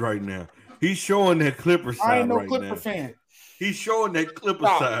really is right now. He's showing that Clipper side. I ain't no right Clipper now. fan. He's showing that Clipper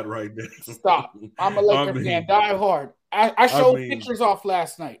side right now. Stop. I'm a Laker fan. Die hard. I showed pictures off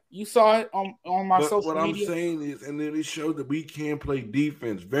last night. You saw it on my social media. What I'm saying is, and then it showed that we can play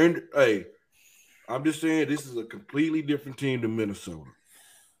defense. I'm just saying this is a completely different team than Minnesota.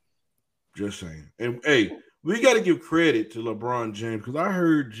 Just saying. And hey, we got to give credit to LeBron James because I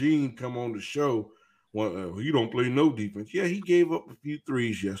heard Gene come on the show. Well, he don't play no defense. Yeah, he gave up a few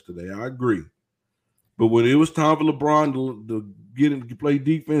threes yesterday. I agree. But when it was time for LeBron to get in to play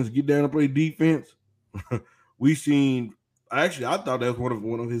defense, get down and play defense, we seen. Actually, I thought that was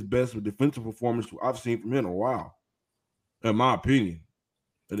one of his best defensive performances I've seen from him in a while, in my opinion.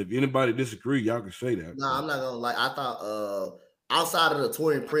 And if anybody disagree, y'all can say that. No, I'm not gonna lie. I thought outside of the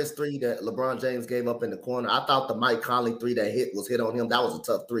Taurean Prince 3 that LeBron James gave up in the corner, I thought the Mike Conley 3 that was hit on him. That was a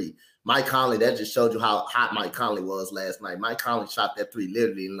tough 3. Mike Conley, that just showed you how hot Mike Conley was last night. Mike Conley shot that 3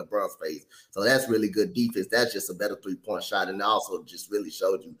 literally in LeBron's face. So that's really good defense. That's just a better 3-point shot. And it also just really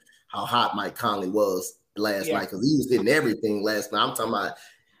showed you how hot Mike Conley was last night because he was hitting everything last night. I'm talking about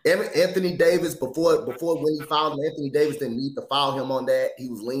Anthony Davis before when he fouled him. Anthony Davis didn't need to foul him on that. He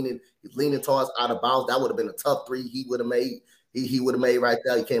was leaning towards out of bounds. That would have been a tough 3 he would have made. He would have made right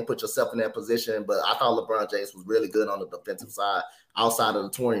there. You can't put yourself in that position. But I thought LeBron James was really good on the defensive side outside of the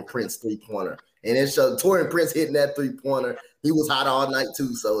Taurean Prince 3-pointer. And it showed Taurean Prince hitting that 3-pointer. He was hot all night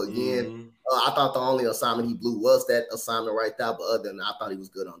too. So again, I thought the only assignment he blew was that assignment right there. But other than that, I thought he was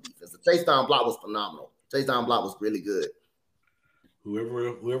good on defense. The chase down block was phenomenal. Chase down block was really good.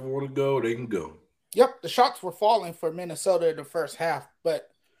 Whoever want to go, they can go. Yep, the shots were falling for Minnesota in the first half, but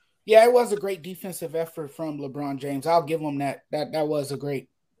yeah, it was a great defensive effort from LeBron James. I'll give him that. That was a great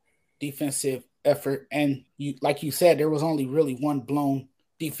defensive effort, and like you said, there was only really one blown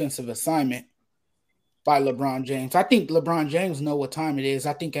defensive assignment by LeBron James. I think LeBron James know what time it is.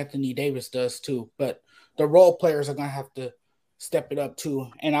 I think Anthony Davis does too, but the role players are gonna have to step it up too.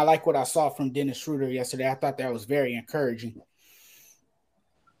 And I like what I saw from Dennis Schroeder yesterday. I thought that was very encouraging.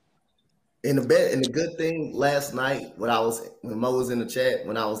 And the good thing last night when Mo was in the chat,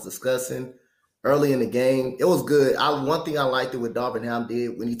 when I was discussing early in the game, it was good. One thing I liked it what Darvin Ham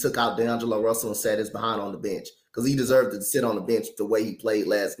did when he took out D'Angelo Russell and sat his behind on the bench because he deserved to sit on the bench the way he played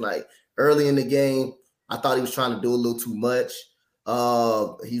last night. Early in the game, I thought he was trying to do a little too much.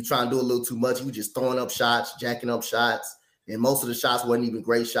 He was trying to do a little too much. He was just throwing up shots, jacking up shots, and most of the shots wasn't even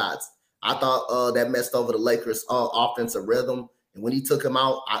great shots. I thought that messed over the Lakers' offensive rhythm. And when he took him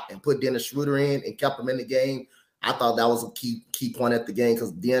out and put Dennis Schroeder in and kept him in the game, I thought that was a key point at the game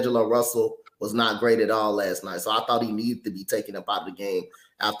because D'Angelo Russell was not great at all last night. So I thought he needed to be taken up out of the game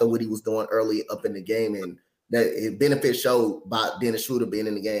after what he was doing early up in the game. And that benefit showed by Dennis Schroeder being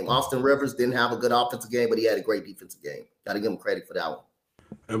in the game. Austin Rivers didn't have a good offensive game, but he had a great defensive game. Got to give him credit for that one.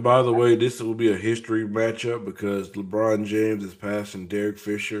 And by the way, this will be a history matchup because LeBron James is passing Derek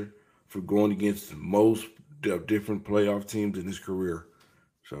Fisher for going against the most different playoff teams in his career.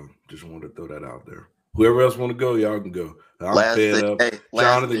 So just wanted to throw that out there. Whoever else want to go, y'all can go. I'm fed up. Hey,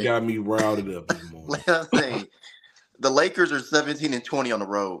 Jonathan got me routed up this morning. Last thing, the Lakers are 17-20 on the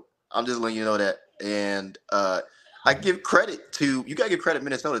road. I'm just letting you know that. And I give credit to – you got to give credit to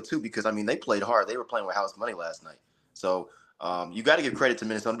Minnesota too because, I mean, they played hard. They were playing with house money last night. So you got to give credit to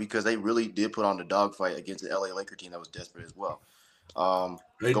Minnesota because they really did put on the dogfight against the LA Laker team that was desperate as well.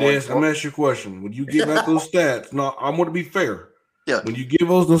 Hey, Dan, let me ask you a question. When you give out those stats, no, I want to be fair. Yeah. When you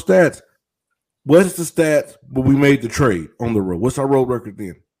give us those stats, what's the stats when we made the trade on the road? What's our road record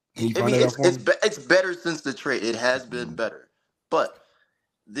then? It's better since the trade. It has been better. But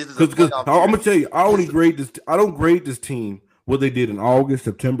this is I'm gonna tell you, I don't grade this team what they did in August,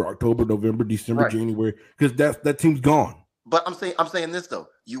 September, October, November, December, January, because that team's gone. But I'm saying this though.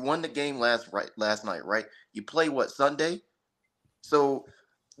 You won the game last night, right? You play Sunday? So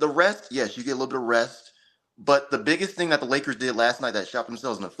the rest, yes, you get a little bit of rest. But the biggest thing that the Lakers did last night that shot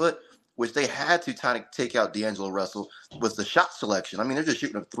themselves in the foot, which they had to kind of take out D'Angelo Russell, was the shot selection. I mean, they're just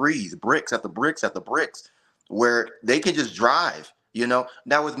shooting up threes, bricks at the bricks, where they can just drive, you know.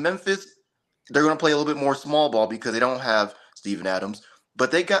 Now with Memphis, they're going to play a little bit more small ball because they don't have Steven Adams.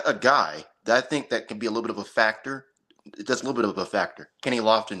 But they got a guy that I think that can be a little bit of a factor. That's a little bit of a factor. Kenny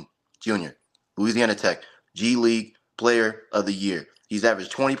Lofton Jr., Louisiana Tech, G League Player of the Year. He's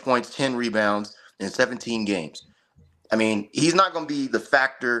averaged 20 points, 10 rebounds, in 17 games. I mean, he's not going to be the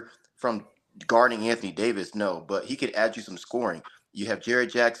factor from guarding Anthony Davis, no, but he could add you some scoring. You have Jared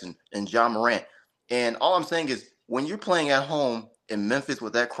Jackson and John Morant. And all I'm saying is when you're playing at home in Memphis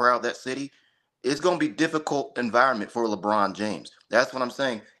with that crowd, that city, it's going to be a difficult environment for LeBron James. That's what I'm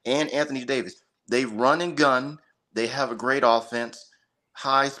saying. And Anthony Davis. They run and gun. They have a great offense,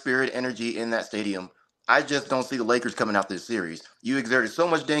 high spirit energy in that stadium. I just don't see the Lakers coming out this series. You exerted so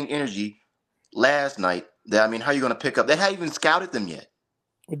much dang energy last night that, I mean, how are you going to pick up? They haven't even scouted them yet.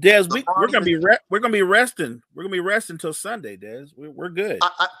 Well, Dez, we're gonna be resting. We're gonna be resting until Sunday, Dez. We're good.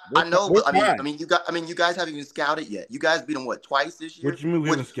 I know, but I mean, you guys haven't even scouted yet. You guys beat them twice this year. What you mean we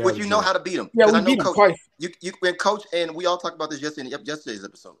haven't scouted? Which you know how to beat them. Yeah, we I know beat them Coach, twice. You and Coach, and we all talked about this yesterday's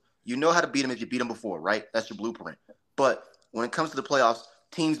episode. You know how to beat them if you beat them before, right? That's your blueprint. But when it comes to the playoffs,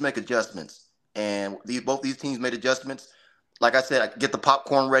 teams make adjustments, and both these teams made adjustments. Like I said, I get the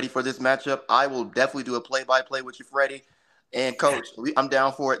popcorn ready for this matchup. I will definitely do a play-by-play with you, Freddie. And Coach, I'm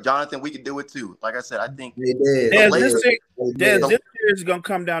down for it. Jonathan, we can do it too. Like I said, I think this series is going to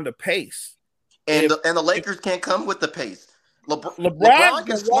come down to pace. And the Lakers can't come with the pace. LeBron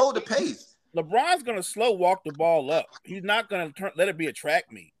can slow the pace. LeBron's going to slow walk the ball up. He's not going to let it be a track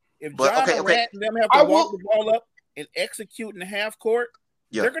meet. If John Morant and them have to walk the ball up and execute in the half court,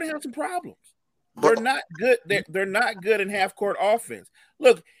 they're going to have some problems. They're not good. They're not good in half court offense.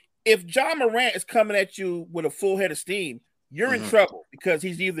 Look, if John Morant is coming at you with a full head of steam, you're in trouble because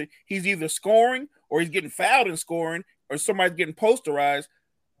he's either scoring or he's getting fouled in scoring or somebody's getting posterized.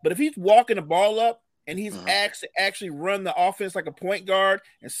 But if he's walking the ball up and he's actually run the offense like a point guard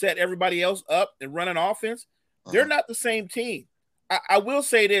and set everybody else up and run an offense, they're not the same team. I will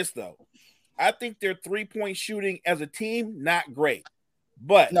say this, though. I think their three-point shooting as a team, not great.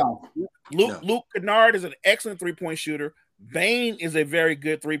 But Luke Kennard is an excellent three-point shooter. Bane is a very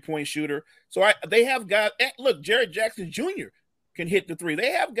good three-point shooter. So they have guys. Look, Jared Jackson Jr. can hit the three.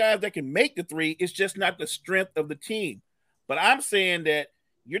 They have guys that can make the three. It's just not the strength of the team. But I'm saying that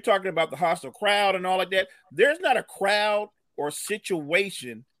you're talking about the hostile crowd and all like that. There's not a crowd or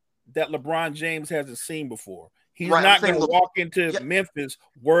situation that LeBron James hasn't seen before. He's not going to walk into Memphis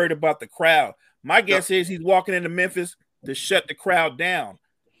worried about the crowd. My guess is he's walking into Memphis to shut the crowd down.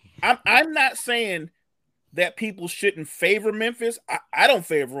 I'm not saying that people shouldn't favor Memphis. I don't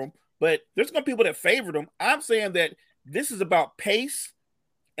favor them, but there's going to be people that favor them. I'm saying that this is about pace,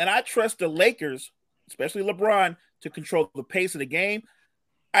 and I trust the Lakers, especially LeBron, to control the pace of the game.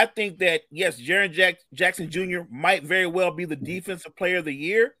 I think that, yes, Jaren Jackson Jr. might very well be the defensive player of the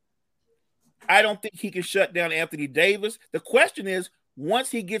year. I don't think he can shut down Anthony Davis. The question is, once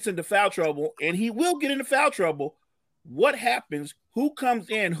he gets into foul trouble, and he will get into foul trouble, what happens? Who comes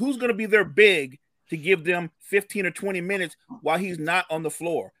in? Who's going to be their big to give them 15 or 20 minutes while he's not on the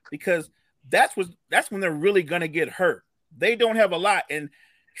floor? Because that's when they're really going to get hurt. They don't have a lot. And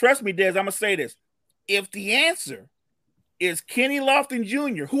trust me, Des, I'm going to say this. If the answer is Kenny Lofton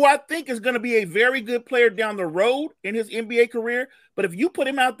Jr., who I think is going to be a very good player down the road in his NBA career, but if you put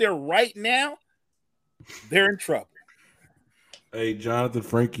him out there right now, they're in trouble. Hey, Jonathan,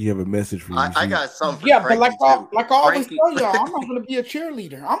 Frankie, have a message for you. I got something. Yeah, but like I always tell y'all, I'm not going to be a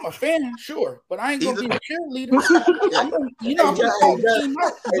cheerleader. I'm a fan, sure, but I ain't going to be a cheerleader. I'm gonna,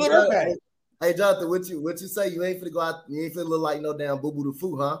 Hey, Jonathan, what you say? You ain't finna go out. You ain't finna look like no damn boo boo the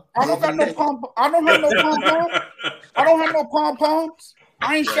foo, huh? I don't have no pom poms. I don't have no pom poms.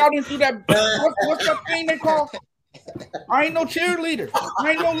 I ain't shouting through that. What's that thing they call? I ain't no cheerleader.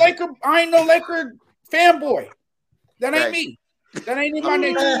 I ain't no Laker fanboy. That ain't me. That ain't in my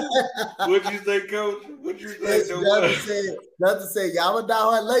nature. What'd you say, Coach? What'd you say? Jonathan said, y'all a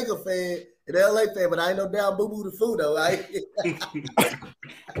diehard Laker fan, an LA fan, but I ain't no damn boo boo the foo though.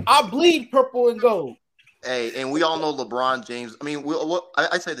 I bleed purple and gold. Hey, and we all know LeBron James. I mean,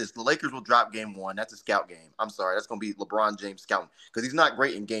 I say this: the Lakers will drop game one. That's a scout game. I'm sorry, that's going to be LeBron James scouting because he's not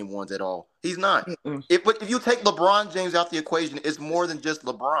great in game ones at all. He's not. But if you take LeBron James out the equation, it's more than just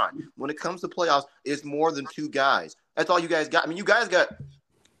LeBron. When it comes to playoffs, it's more than two guys. That's all you guys got. I mean, you guys got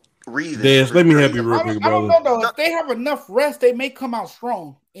reasons. Des, let me help you real quick, I don't know though. If they have enough rest, they may come out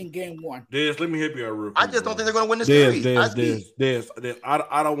strong in game one. Des, let me help you out real quick. I just don't think they're going to win this series. Des,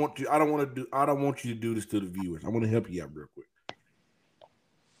 I don't want you to do this to the viewers. I want to help you out real quick.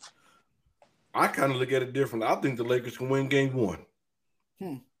 I kind of look at it differently. I think the Lakers can win game one.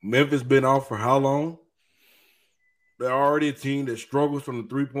 Memphis been off for how long? They're already a team that struggles from the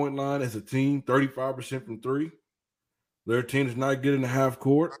three-point line as a team, 35% from three. Their team is not good in the half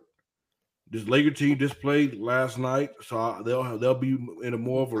court. This Laker team just played last night, so they'll be in a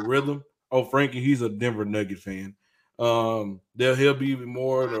more of a rhythm. Oh, Frankie, he's a Denver Nugget fan. He'll be even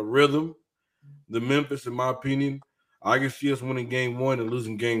more in a rhythm. the Memphis, in my opinion, I can see us winning game 1 and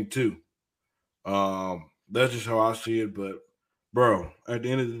losing game 2. That's just how I see it. But, bro, at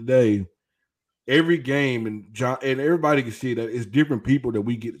the end of the day, every game and everybody can see that it's different people that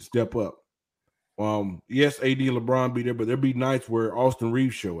we get to step up. Yes, AD and LeBron be there, but there'll be nights where Austin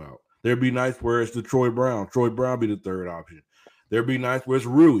Reeves show out. There'll be nights where it's the Troy Brown. Troy Brown be the third option. There'll be nights where it's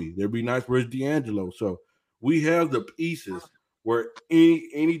Rui. There'll be nights where it's D'Angelo. So we have the pieces where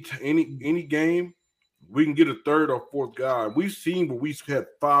any game we can get a third or fourth guy. We've seen where we had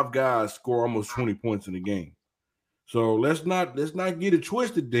 5 guys score almost 20 points in a game. So let's not get it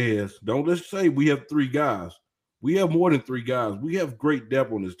twisted, Dez. Don't let's say we have 3 guys. We have more than 3 guys. We have great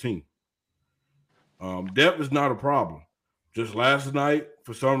depth on this team. Depth is not a problem. Just last night,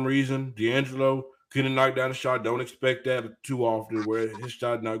 for some reason, D'Angelo couldn't knock down a shot. Don't expect that too often where his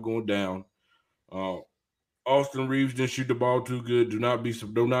shot not going down. Austin Reeves didn't shoot the ball too good. Do not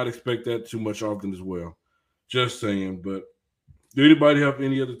expect that too much often as well. Just saying. But do anybody have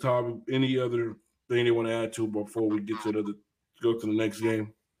any other topic, any other thing they want to add to before we get to go to the next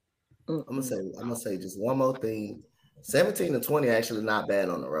game? I'm gonna say just one more thing. 17-20 actually not bad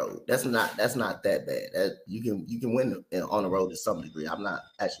on the road. That's not that bad. You can win on the road to some degree. I'm not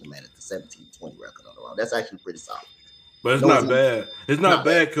actually mad at the 17-20 record on the road. That's actually pretty solid. But it's not bad. It's not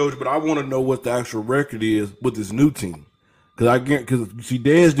bad, Coach. But I want to know what the actual record is with this new team. Because see,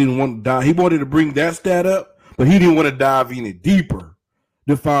 Dez didn't want to dive. He wanted to bring that stat up, but he didn't want to dive any deeper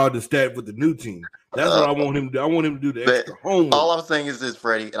to find the stat with the new team. That's what I want him to do. I want him to do the extra homework. All I'm saying is this,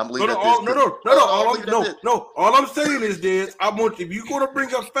 Freddie, and I'm leaving No. All I'm saying is this. I want you, if you're going to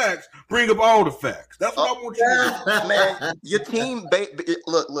bring up facts, bring up all the facts. That's what I want you to do. Man, your team,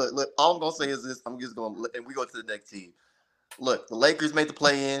 look. All I'm going to say is this. I'm just going to, and we go to the next team. Look, the Lakers made the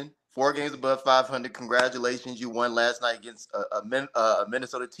play-in, 4 games above 500. Congratulations. You won last night against a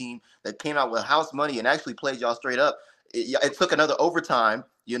Minnesota team that came out with house money and actually played y'all straight up. It took another overtime,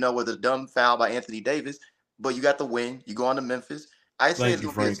 with a dumb foul by Anthony Davis, but you got the win. You go on to Memphis. I say it's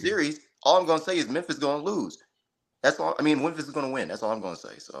going to be a series. All I'm going to say is Memphis is going to lose. That's all. I mean, Memphis is going to win. That's all I'm going to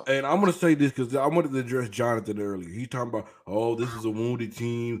say. So, and I'm going to say this because I wanted to address Jonathan earlier. He's talking about, this is a wounded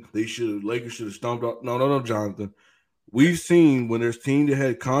team. Lakers should have stomped out. No, Jonathan. We've seen when there's teams that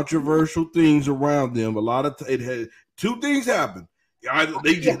had controversial things around them, it had 2 things happen. Either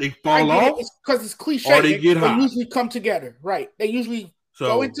they fall off because it's cliche. Or they get hot. They usually come together, right? They usually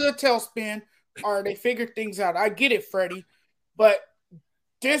go into a tailspin, or they figure things out. I get it, Freddie, but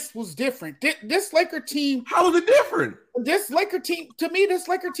this was different. This Laker team. How was it different? This Laker team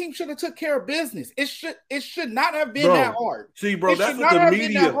should have took care of business. It should not have been that hard. See, bro, that's what the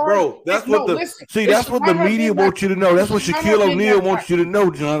media, bro. That's what the media wants you to know. That's what Shaquille O'Neal wants you to know,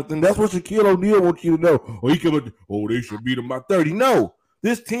 Jonathan. That's what Shaquille O'Neal wants you to know. Or he come up, they should beat them by 30. No,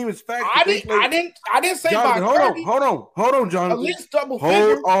 this team is fact. I didn't say Jonathan, by 30. Hold on, Jonathan. At least double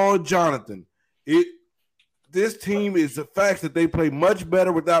figures. Hold on, Jonathan. This team is the facts that they play much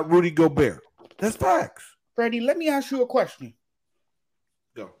better without Rudy Gobert. That's facts. Freddie, let me ask you a question.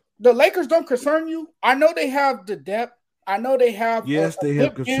 Go. The Lakers don't concern you? I know they have the depth. I know they have. Yes, they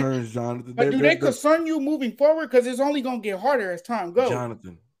have concerns, Jonathan. But do they concern you moving forward? Because it's only going to get harder as time goes.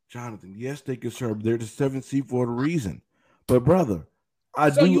 Jonathan, yes, they concern. They're the 7th seed for a reason. But, brother,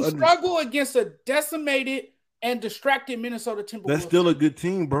 you struggle against a decimated and distracted Minnesota Timberwolves. That's still a good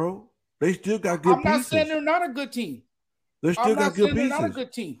team, bro. They still got good pieces. I'm not saying they're not a good team. They still got good pieces. They're not a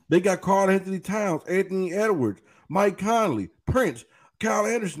good team. They got Karl-Anthony Towns, Anthony Edwards, Mike Conley, Prince, Kyle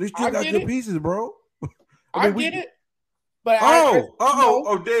Anderson. They still got good pieces, bro. I get it. But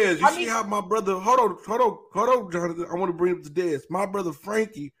Dez, see how my brother? Hold on, Jonathan. I want to bring up the Dez. My brother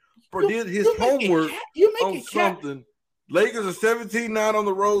Frankie did his homework on something. Lakers are 17-9 on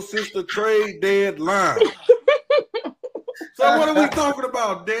the road since the trade deadline. So what are we talking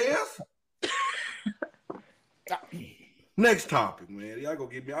about, Dez? Next topic, man. Y'all gonna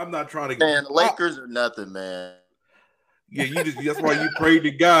get me. I'm not trying to get. Man, Lakers are nothing, man. Yeah, that's why you prayed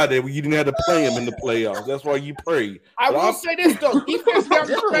to God that you didn't have to play him in the playoffs. That's why you prayed. I will say this though, defense down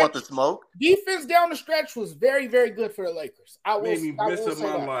the stretch. Want the smoke? Defense down the stretch was very, very good for the Lakers. Made me mess up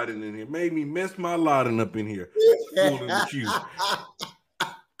my lighting in here. Made me mess my lighting up in here. Fooling with you.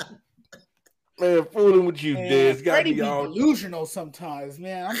 Man, fooling with you, Dez. Got me all delusional sometimes,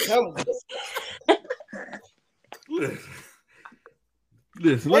 man. I'm telling you.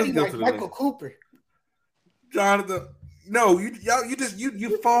 Listen, let's go to the Michael Cooper. Jonathan, no,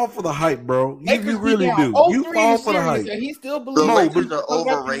 you fall for the hype, bro. You really do. You fall for the hype. He still believes the Lakers are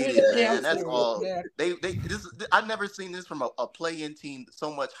overrated, man. That's all. I've never seen this from a play-in team.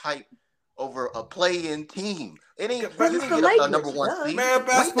 So much hype over a play-in team. It ain't Because you it's didn't the get a Lakers, number one duh. seed. Man, We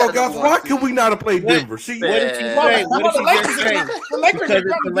basketball got a guys, number why one can seed. we not play Denver? See, What did she Man. say? What did the she Lakers, just say? the Lakers Because are going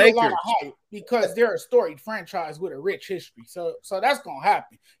it's to the get a lot of Lakers. hype because they're a storied franchise with a rich history. So that's going to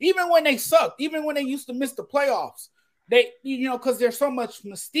happen. Even when they sucked, even when they used to miss the playoffs, because there's so much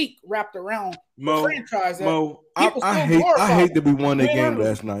mystique wrapped around the franchise that people I still glorify. hate that we won that Man, game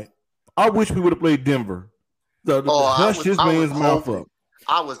last night. I wish we would have played Denver. Hush his man's mouth up.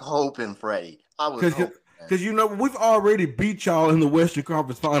 I was hoping, Freddie. I was hoping. Because we've already beat y'all in the Western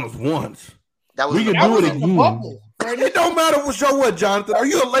Conference Finals once. We can That do was it in the again. bubble, Freddie. It don't matter what, Jonathan. Are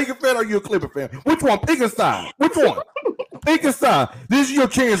you a Laker fan or are you a Clipper fan? Which one? Pick a side. Which one? Pick a side. This is your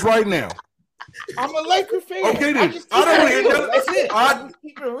chance right now. I'm a Laker fan. Okay, then. I don't want to hear That's it. I just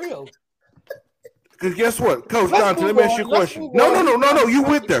keep it real. Because guess what? Coach Let's Jonathan, let move me ask you a on. Let's question. move No. on. You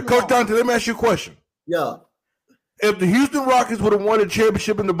went there. Move Coach on. Jonathan, let me ask you a question. Yeah. If the Houston Rockets would have won the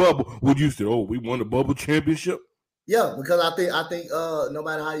championship in the bubble, would you say, we won the bubble championship? Yeah, because I think no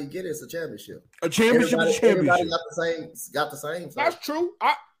matter how you get it, it's a championship. A championship is a championship. Everybody got the same. That's true.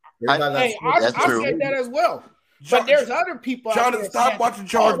 I That's true. said that as well. But there's other people. Jonathan, stop watching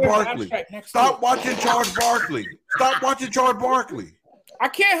Charles Barkley. Stop watching Charles Barkley. Stop watching Charles Barkley. I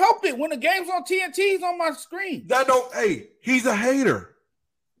can't help it when the game's on TNT. He's on my screen. He's a hater.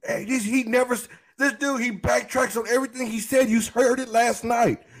 Hey, this dude, he backtracks on everything he said. You heard it last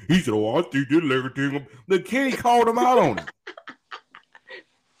night. He said, I think this Laker team. The Kenny called him out on it.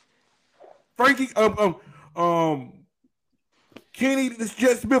 Frankie, Kenny, this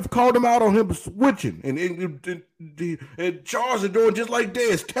Jet Smith called him out on him switching. And Charles are doing just like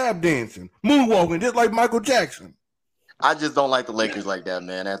this, tap dancing, moonwalking, just like Michael Jackson. I just don't like the Lakers like that,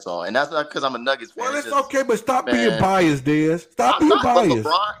 man. That's all. And that's not because I'm a Nuggets fan. Well, it's okay, but stop being biased, Dez. Stop being biased.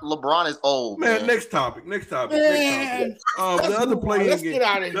 LeBron is old, man. Next topic. The other playing Let's get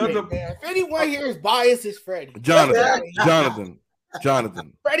out of here, man. If anyone here is biased, it's Freddie. Jonathan.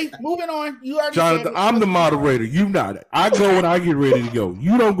 Freddie, moving on. You already Jonathan, I'm the moderator. You not. I go when I get ready to go.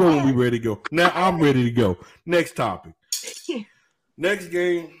 You don't go when we ready to go. Now I'm ready to go. Next topic. Next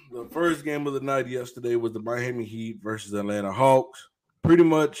game, the first game of the night yesterday was the Miami Heat versus Atlanta Hawks. Pretty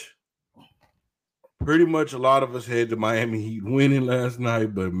much a lot of us had the Miami Heat winning last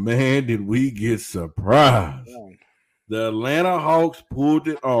night, but man, did we get surprised. The Atlanta Hawks pulled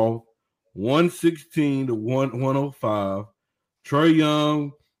it off 116 to 105. Trae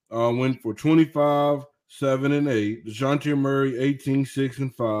Young went for 25, 7, and 8. DeJounte Murray, 18, 6,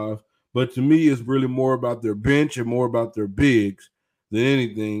 and 5. But to me, it's really more about their bench and more about their bigs than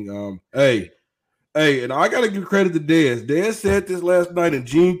anything. And I got to give credit to Dez. Dez said this last night, and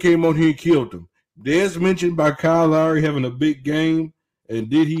Gene came on here and killed him. Dez mentioned by Kyle Lowry having a big game, and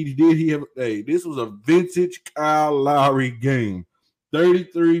did he have? Hey, this was a vintage Kyle Lowry game.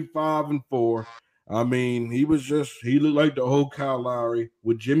 33, 5, and 4. I mean, he looked like the whole Kyle Lowry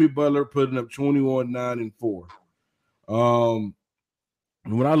with Jimmy Butler putting up 21, 9, and 4.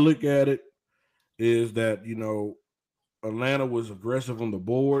 When I look at it, is that, Atlanta was aggressive on the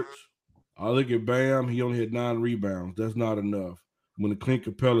boards. I look at Bam, he only had 9 rebounds. That's not enough. When Clint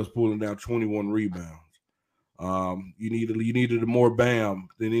Capella's pulling down 21 rebounds. You needed more Bam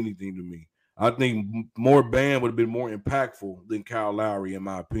than anything to me. I think more Bam would have been more impactful than Kyle Lowry, in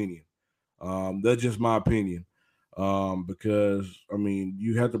my opinion. That's just my opinion. Because,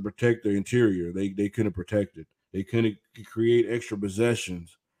 you have to protect the interior. They couldn't protect it. They couldn't create extra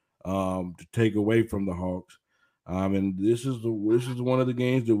possessions to take away from the Hawks. And this is one of the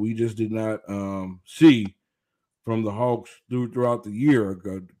games that we just did not see from the Hawks throughout the year.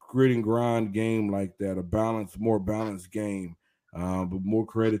 A grit and grind game like that, more balanced game, but more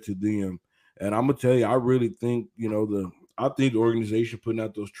credit to them. And I'm gonna tell you, I really think I think the organization putting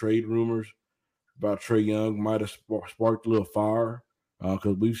out those trade rumors about Trae Young might have sparked a little fire.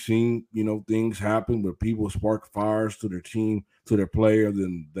 Because we've seen, things happen where people spark fires to their team, to their player,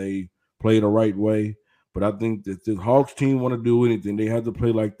 then they play the right way. But I think that the Hawks team want to do anything. They have to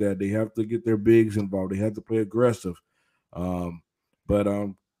play like that. They have to get their bigs involved. They have to play aggressive. Coach,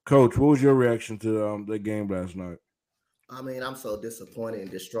 what was your reaction to the game last night? I'm so disappointed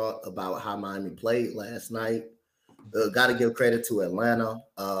and distraught about how Miami played last night. Got to give credit to Atlanta.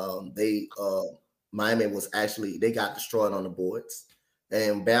 Miami they got destroyed on the boards.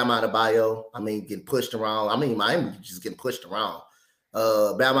 And Bam Adebayo, getting pushed around. Miami just getting pushed around.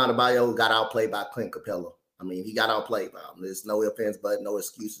 Bam Adebayo got outplayed by Clint Capella. He got outplayed by him. There's no offense, but no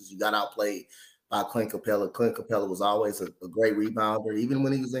excuses. You got outplayed by Clint Capella. Clint Capella was always a great rebounder. Even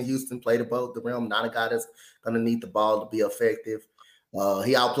when he was in Houston, played above the rim. Not a guy that's going to need the ball to be effective.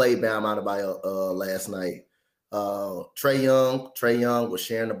 He outplayed Bam Adebayo last night. Trae Young was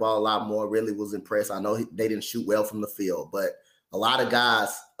sharing the ball a lot more. Really was impressed. I know they didn't shoot well from the field, but a lot of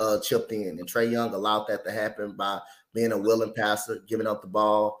guys chipped in, and Trae Young allowed that to happen by being a willing passer, giving up the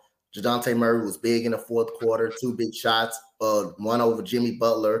ball. JaDonte Murray was big in the fourth quarter, 2 big shots, one over Jimmy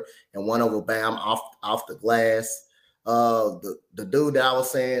Butler and one over Bam off the glass. The dude that I was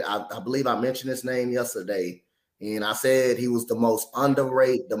saying, I believe I mentioned his name yesterday, and I said he was the most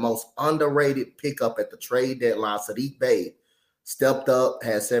underrated pickup at the trade deadline. Sadiq Bey stepped up,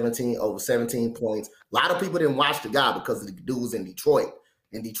 had over 17 points. A lot of people didn't watch the guy because the dude was in Detroit.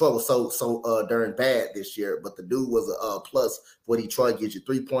 And Detroit was so darn bad this year, but the dude was a plus for Detroit. Gives you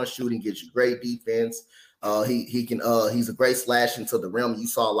 3-point shooting, gives you great defense. He's a great slash into the rim. You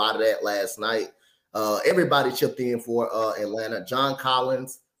saw a lot of that last night. Everybody chipped in for Atlanta. John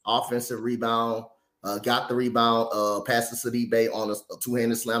Collins, offensive rebound, got the rebound, passed to Sadiq Bey on a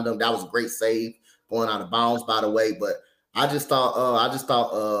two-handed slam dunk. That was a great save, going out of bounds, by the way. But I just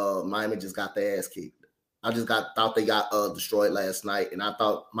thought Miami just got their ass kicked. I just thought they got destroyed last night, and I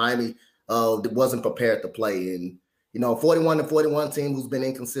thought Miami wasn't prepared to play. And 41-41 team who's been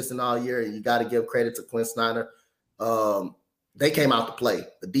inconsistent all year, and you got to give credit to Quinn Snyder. They came out to play.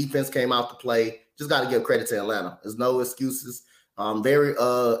 The defense came out to play. Just got to give credit to Atlanta. There's no excuses. I'm very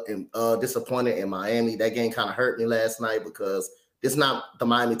disappointed in Miami. That game kind of hurt me last night because it's not the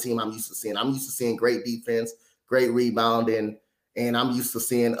Miami team I'm used to seeing. I'm used to seeing great defense, great rebounding. And I'm used to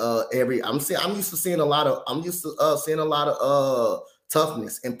seeing I'm used to seeing a lot of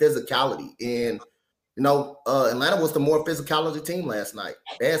toughness and physicality. And Atlanta was the more physicality team last night.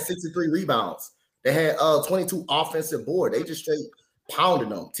 They had 63 rebounds. They had 22 offensive board. They just straight pounded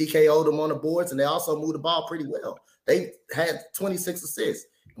them, TKO'd them on the boards, and they also moved the ball pretty well. They had 26 assists.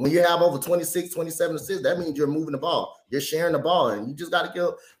 When you have over 26, 27 assists, that means you're moving the ball. You're sharing the ball, and you just got to give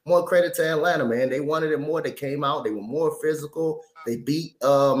more credit to Atlanta, man. They wanted it more. They came out. They were more physical. They beat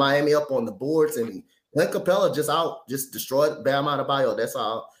Miami up on the boards, and Clint Capella just destroyed Bam Adebayo. That's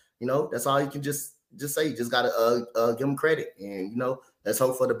all. That's all you can just say. You just got to give them credit, and let's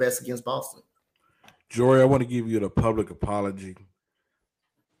hope for the best against Boston. Jory, I want to give you the public apology.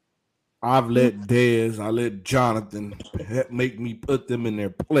 I let Jonathan make me put them in their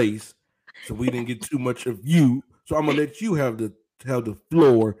place, so we didn't get too much of you. So I'm gonna let you have the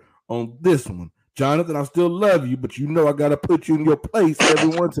floor on this one. Jonathan, I still love you, but I gotta put you in your place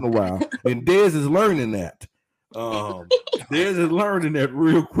every once in a while. And Dez is learning that. Dez is learning that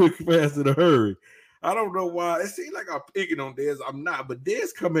real quick, fast, in a hurry. I don't know why. It seems like I'm picking on Dez. I'm not, but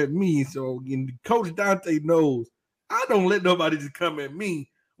Dez come at me. So Coach Dante knows I don't let nobody just come at me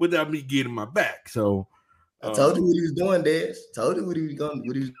without me getting my back. So I told you what he was doing, Dez. Told you what he was going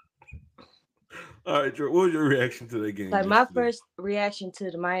to do. All right, Drew, what was your reaction to that game? Like my first reaction to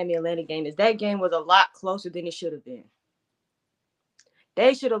the Miami Atlanta game is that game was a lot closer than it should have been.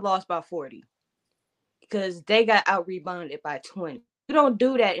 They should have lost by 40 because they got out rebounded by 20. You don't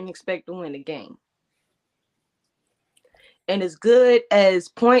do that and expect to win the game. And as good as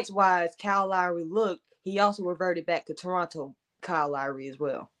points wise Kyle Lowry looked, he also reverted back to Toronto Kyle Lowry as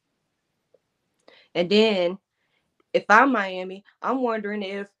well. And then if I'm Miami, I'm wondering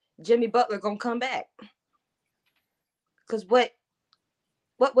if Jimmy Butler gonna come back. Cause what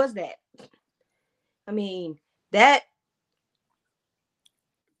was that? I mean, that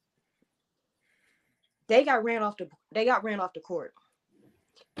they got ran off the court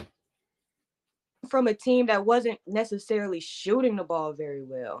from a team that wasn't necessarily shooting the ball very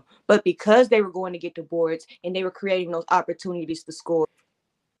well, but because they were going to get the boards and they were creating those opportunities to score,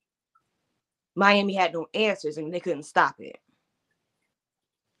 Miami had no answers and they couldn't stop it.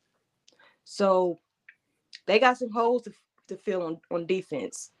 So they got some holes to fill on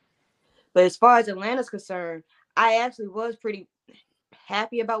defense. But as far as Atlanta's concerned, I actually was pretty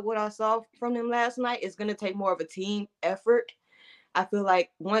happy about what I saw from them last night. It's going to take more of a team effort. I feel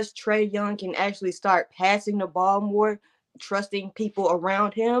like once Trae Young can actually start passing the ball more, trusting people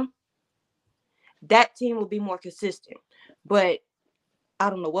around him, that team will be more consistent. But I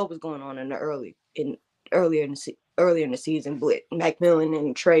don't know what was going on earlier in the season with McMillan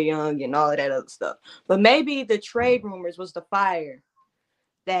and Trae Young and all of that other stuff. But maybe the trade rumors was the fire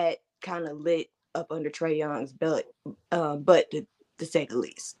that kind of lit up under Trae Young's butt, to say the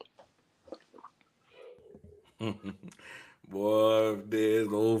least. Boy, there's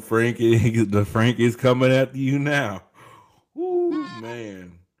old Frankie. The Frankie's coming after you now. Ooh,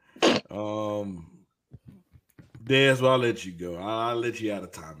 man. Dez, I'll let you go. I'll let you out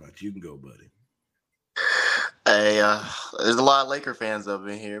of timeout. You can go, buddy. Hey, there's a lot of Laker fans up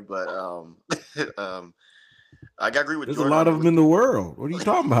in here, but I agree with There's Jordan. a lot of them in the world. What are you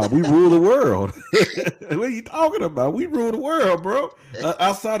talking about? We rule the world. What are you talking about? We rule the world, bro.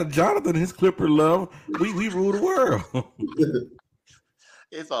 Outside of Jonathan and his Clipper love, we rule the world.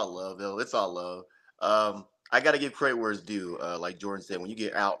 It's all love, though. It's all love. I got to give credit where it's due. Like Jordan said, when you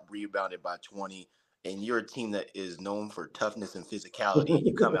get out rebounded by 20 and you're a team that is known for toughness and physicality, and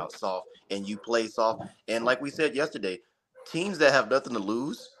you come out soft and you play soft. And like we said yesterday, teams that have nothing to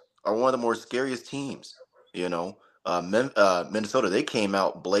lose are one of the more scariest teams. You know, Minnesota, they came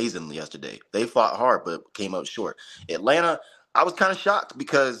out blazing yesterday. They fought hard, but came up short. Atlanta, I was kind of shocked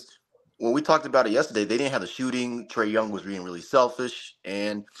because when we talked about it yesterday, they didn't have the shooting. Trae Young was being really selfish.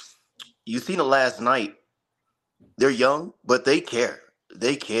 And you seen it last night. They're young, but they care.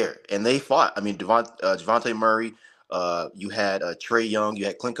 They care, and they fought. I mean, Javonte Murray. You had Trae Young. You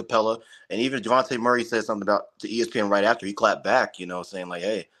had Clint Capella, and even Javonte Murray said something about to ESPN right after he clapped back. You know, saying like,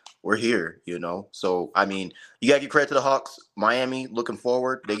 "Hey, we're here." You know, so I mean, you got to give credit to the Hawks. Miami looking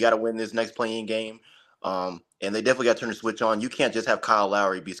forward. They got to win this next playing game, and they definitely got to turn the switch on. You can't just have Kyle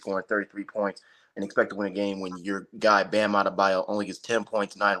Lowry be scoring 33 points and expect to win a game when your guy Bam Adebayo only gets 10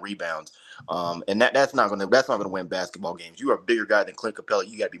 points, 9 rebounds. And that's not gonna win basketball games. You are a bigger guy than Clint Capella.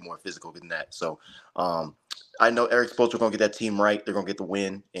 You got to be more physical than that. So I know Eric Spoelstra gonna get that team right. They're gonna get the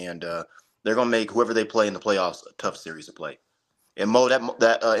win, and they're gonna make whoever they play in the playoffs a tough series to play. And Mo, that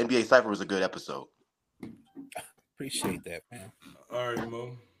NBA Cypher was a good episode. Appreciate that, man. All right,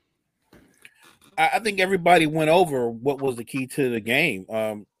 Mo. I think everybody went over what was the key to the game.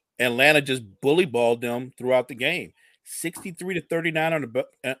 Atlanta just bully balled them throughout the game. 63-39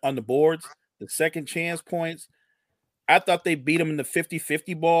 on the boards, the second chance points. I thought they beat them in the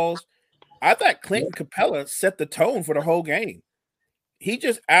 50-50 balls. I thought Clinton Capella set the tone for the whole game. He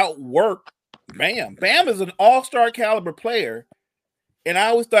just outworked Bam. Bam is an all-star caliber player, and I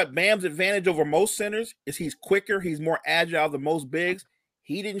always thought Bam's advantage over most centers is he's quicker, he's more agile than most bigs.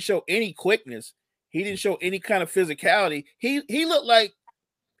 He didn't show any quickness. He didn't show any kind of physicality. He looked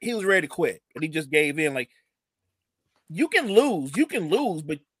he was ready to quit, and he just gave in. Like, you can lose,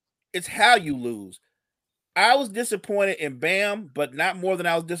 but it's how you lose. I was disappointed in Bam, but not more than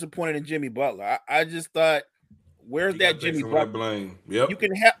I was disappointed in Jimmy Butler. I just thought, where's that Jimmy Butler? Blame. Yep.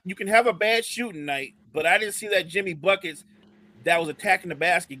 You can have a bad shooting night, but I didn't see that Jimmy Buckets that was attacking the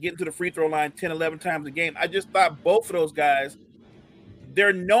basket, getting to the free throw line 10, 11 times a game. I just thought both of those guys,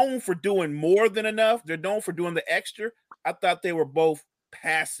 they're known for doing more than enough. They're known for doing the extra. I thought they were both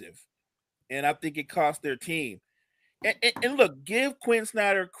passive, and I think it cost their team. And look, give Quinn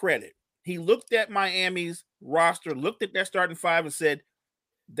Snyder credit. He looked at Miami's roster, looked at their starting five, and said,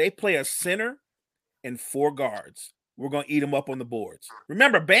 they play a center and 4 guards. We're going to eat them up on the boards.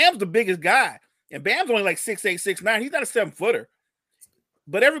 Remember, Bam's the biggest guy, and Bam's only like 6'8", 6'9". He's not a 7-footer.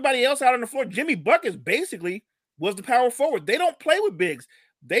 But everybody else out on the floor, Jimmy Buckets basically was the power forward. They don't play with bigs.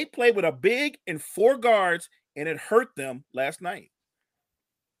 They play with a big and 4 guards, and it hurt them last night.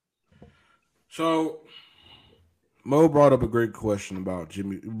 So Mo brought up a great question about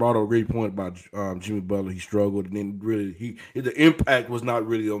Jimmy. Brought up a great point about Jimmy Butler. He struggled, and then really the impact was not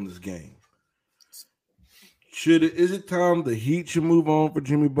really on this game. Is it time the Heat should move on for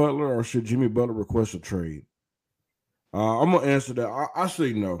Jimmy Butler, or should Jimmy Butler request a trade? I'm gonna answer that. I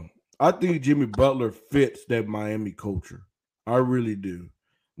say no. I think Jimmy Butler fits that Miami culture. I really do.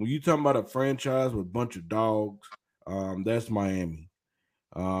 When you talking about a franchise with a bunch of dogs, that's Miami.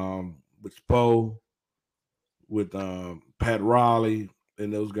 With Spo, with Pat Riley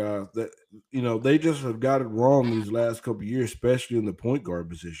and those guys, that they just have got it wrong these last couple of years, especially in the point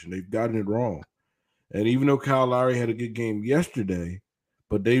guard position. They've gotten it wrong. And even though Kyle Lowry had a good game yesterday,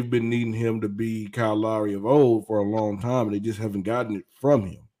 but they've been needing him to be Kyle Lowry of old for a long time, and they just haven't gotten it from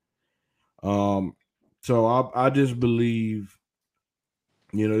him. So I just believe,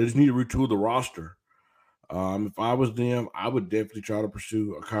 they just need to retool the roster. If I was them, I would definitely try to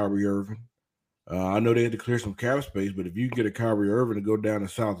pursue a Kyrie Irving. I know they had to clear some cap space, but if you get a Kyrie Irving to go down to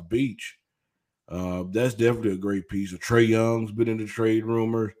South Beach, that's definitely a great piece. Trae Young's been in the trade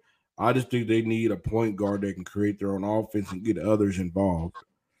rumors. I just think they need a point guard that can create their own offense and get others involved.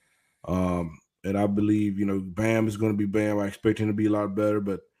 And I believe, Bam is going to be Bam. I expect him to be a lot better,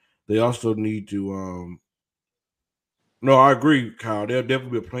 but they also need to no, I agree, Kyle. They'll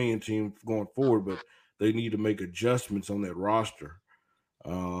definitely be a playing team going forward, but they need to make adjustments on that roster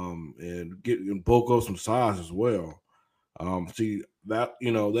and bulk up some size as well. See that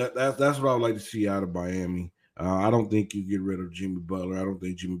that's what I would like to see out of Miami. I don't think you get rid of Jimmy Butler. I don't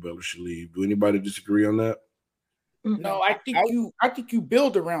think Jimmy Butler should leave. Do anybody disagree on that? No, I think you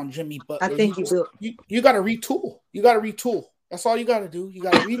build around Jimmy Butler. I think you got to retool. You got to retool. That's all you got to do. You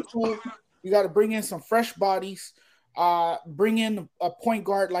got to retool. You got to bring in some fresh bodies. Bring in a point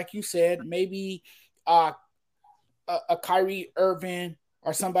guard, like you said, maybe a Kyrie Irving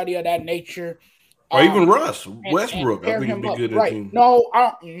or somebody of that nature. Or even Russ Westbrook. And I think he'd be good in the team. No,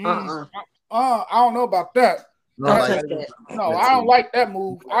 I don't know about that. No, Don't touch that. No, I don't like that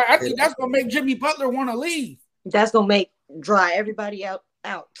move. I think that's gonna make Jimmy Butler want to leave. That's gonna make dry everybody out.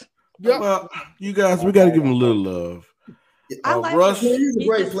 Yep. Well, you guys, we got to give him a little love. I like Russ, him. He's a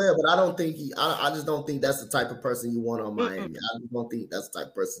great player, but I don't think I just don't think that's the type of person you want on Miami. I just don't think that's the type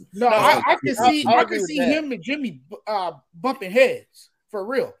of person. No, I can see I'll I agree can with see that. him and Jimmy bumping heads for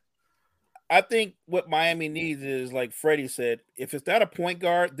real. I think what Miami needs is, like Freddie said, if it's not a point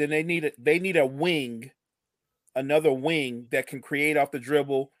guard, then they need a wing, another wing that can create off the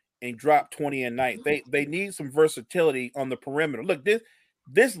dribble and drop 20 a night. They need some versatility on the perimeter. Look,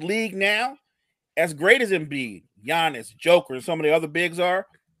 this league now, as great as Embiid, Giannis, Joker, and some of the other bigs are,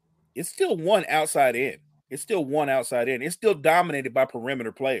 it's still one outside in. It's still one outside in. It's still dominated by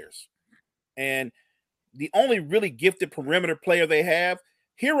perimeter players. And the only really gifted perimeter player they have,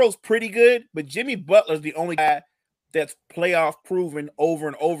 Hero's pretty good, but Jimmy Butler's the only guy that's playoff proven over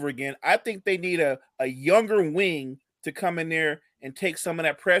and over again. I think they need a younger wing to come in there and take some of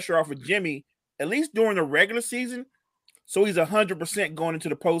that pressure off of Jimmy, at least during the regular season, so he's 100% going into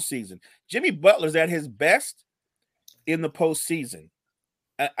the postseason. Jimmy Butler's at his best in the postseason.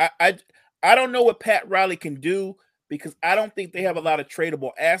 I don't know what Pat Riley can do because I don't think they have a lot of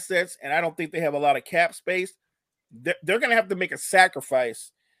tradable assets, and I don't think they have a lot of cap space. They're going to have to make a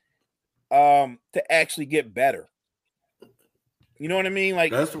sacrifice to actually get better. You know what I mean?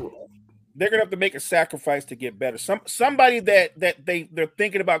 Like they're going to have to make a sacrifice to get better. Somebody that they're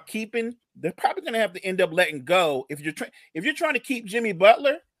thinking about keeping, they're probably going to have to end up letting go. If you're trying to keep Jimmy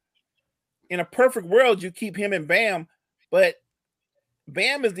Butler, in a perfect world, you keep him and Bam, but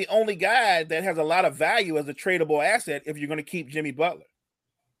Bam is the only guy that has a lot of value as a tradable asset if you're going to keep Jimmy Butler.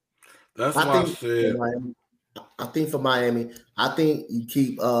 That's why I said. I think for Miami, I think you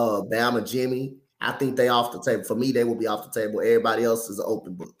keep Bam and Jimmy. I think they off the table. For me, they will be off the table. Everybody else is an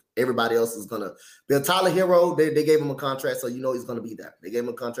open book. Everybody else is gonna be a Tyler Hero. They gave him a contract, so you know he's gonna be there. They gave him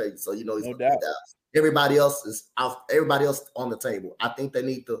a contract, so you know he's gonna be there. Everybody else is out. Everybody else on the table. I think they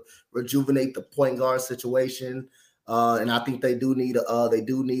need to rejuvenate the point guard situation, and I think they do need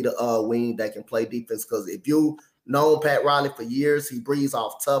a wing that can play defense. Because if you know Pat Riley for years, he breathes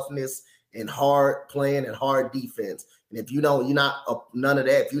off toughness and hard playing and hard defense. And if you don't, you're not none of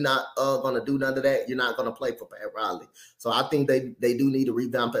that. If you're not gonna do none of that, you're not gonna play for Pat Riley. So I think they do need to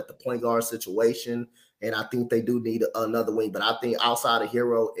revamp at the point guard situation, and I think they do need another wing. But I think outside of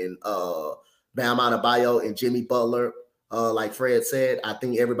Hero and Bam Adebayo and Jimmy Butler, like Fred said, I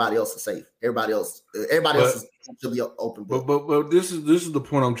think everybody else is safe. Everybody else is to be open book. But this is the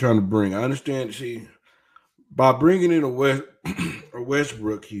point I'm trying to bring. I understand. See, by bringing in a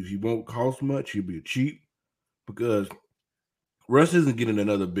Westbrook, he won't cost much. He'll be cheap because Russ isn't getting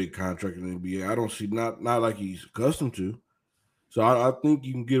another big contract in the NBA. I don't see not like he's accustomed to. So I think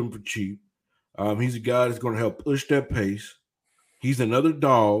you can get him for cheap. He's a guy that's going to help push that pace. He's another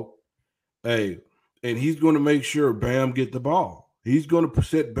dog. Hey, and he's going to make sure Bam get the ball. He's going to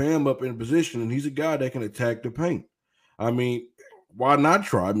set Bam up in position, and he's a guy that can attack the paint. I mean, why not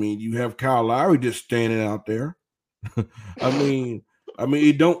try? I mean, you have Kyle Lowry just standing out there. I mean,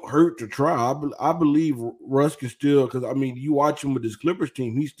 it don't hurt to try. I believe Russ can still, because I mean, you watch him with this Clippers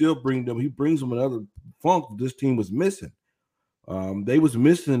team, he brings them another funk that this team was missing. They was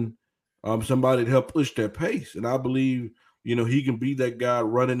missing somebody to help push that pace, and I believe he can be that guy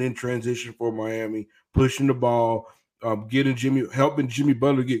running in transition for Miami, pushing the ball, helping Jimmy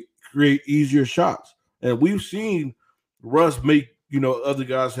Butler create easier shots. And we've seen Russ make other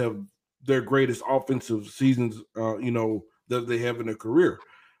guys have their greatest offensive seasons that they have in their career.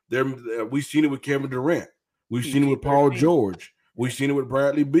 We've seen it with Kevin Durant. We've seen it with Paul George. We've seen it with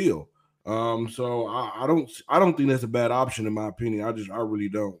Bradley Beal. So I don't think that's a bad option in my opinion. I really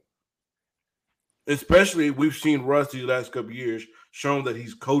don't. Especially we've seen Russ these last couple of years shown that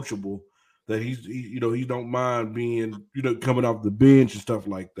he's coachable, that he don't mind being coming off the bench and stuff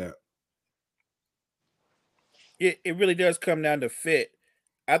like that. It really does come down to fit.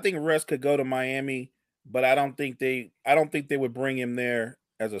 I think Russ could go to Miami, but I don't think they would bring him there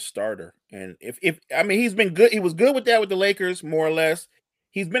as a starter. And if he's been good, he was good with that with the Lakers, more or less.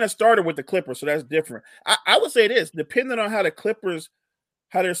 He's been a starter with the Clippers, so that's different. I would say this, depending on how the Clippers,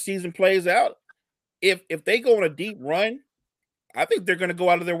 how their season plays out, if they go on a deep run, I think they're going to go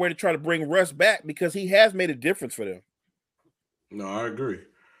out of their way to try to bring Russ back because he has made a difference for them. No, I agree.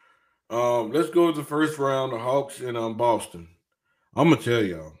 Let's go to the first round, the Hawks in Boston. I'm gonna tell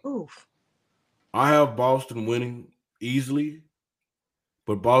y'all. Oof. I have Boston winning easily,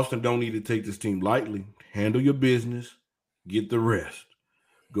 but Boston don't need to take this team lightly. Handle your business, get the rest.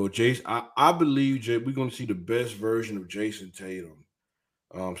 Go, Jason. I believe we're going to see the best version of Jason Tatum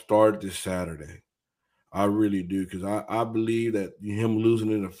start this Saturday. I really do, because I believe that him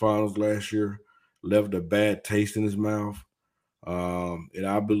losing in the finals last year left a bad taste in his mouth. And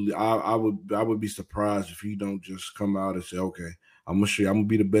I believe I would be surprised if he don't just come out and say, okay, I'm gonna show you, I'm gonna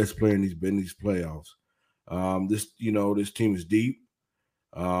be the best player in these playoffs. This team is deep.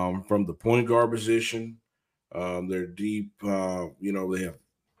 From the point guard position, they're deep. They have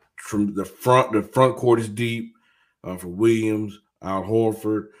from the front. The front court is deep for Williams, Al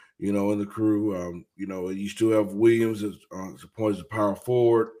Horford. In the crew. You still have Williams as a point as a power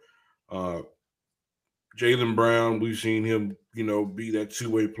forward. Jaylen Brown, we've seen him, be that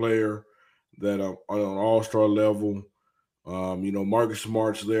two-way player that on an all-star level. Marcus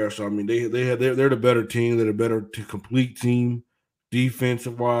Smart's there, so I mean they're the better team. They're the better complete team,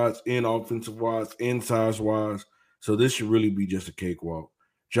 defensive wise and offensive wise and size wise. So this should really be just a cakewalk.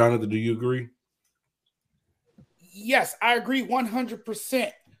 Jonathan, do you agree? Yes, I agree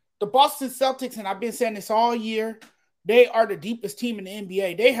 100%. The Boston Celtics, and I've been saying this all year, they are the deepest team in the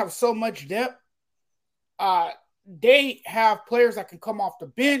NBA. They have so much depth. They have players that can come off the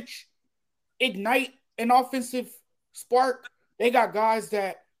bench, ignite an offensive spark. They got guys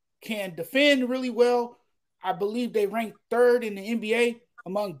that can defend really well. I believe they rank third in the NBA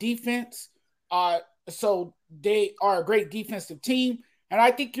among defense. So they are a great defensive team. And I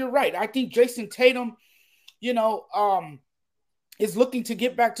think you're right. I think Jason Tatum, is looking to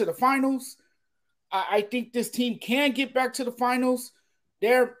get back to the finals. I think this team can get back to the finals.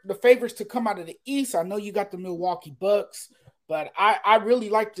 They're the favorites to come out of the East. I know you got the Milwaukee Bucks, but I really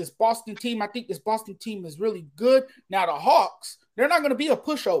like this Boston team. I think this Boston team is really good. Now, the Hawks, they're not going to be a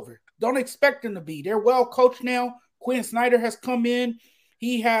pushover. Don't expect them to be. They're well coached now. Quinn Snyder has come in.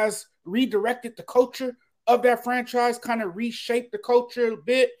 He has redirected the culture of that franchise, kind of reshaped the culture a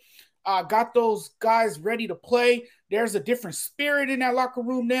bit. Got those guys ready to play. There's a different spirit in that locker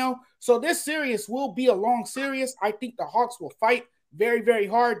room now. So this series will be a long series. I think the Hawks will fight very, very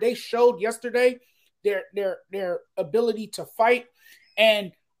hard. They showed yesterday their ability to fight.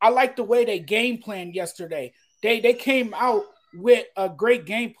 And I like the way they game planned yesterday. They came out with a great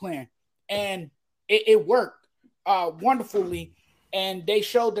game plan, and it worked wonderfully. And they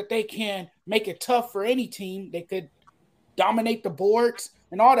showed that they can make it tough for any team. They could dominate the boards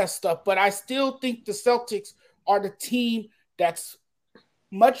and all that stuff. But I still think the Celtics are the team that's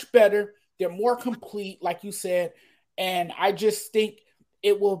much better. They're more complete, like you said. And I just think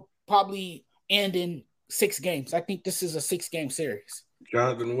it will probably end in 6 games. I think this is a 6-game series.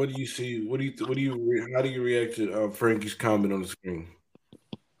 Jonathan, what do you see? How do you react to Frankie's comment on the screen?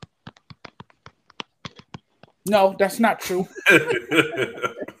 No, that's not true.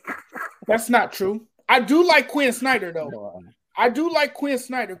 That's not true. I do like Quinn Snyder, though. I do like Quinn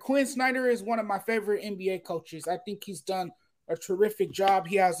Snyder. Quinn Snyder is one of my favorite NBA coaches. I think he's done a terrific job.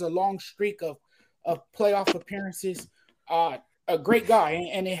 He has a long streak of playoff appearances. A great guy,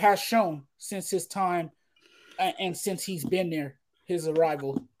 and it has shown since his time and since he's been there, his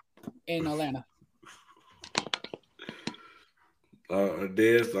arrival in Atlanta.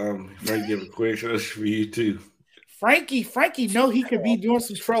 Des, Frankie have a question for you too. Frankie know he could be doing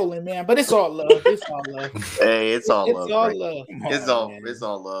some trolling, man, but it's all love. It's all love. Hey, it's all love. It's all love. It's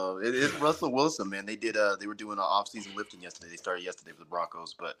all love. It's Russell Wilson, man. They were doing an off-season lifting yesterday. They started yesterday with the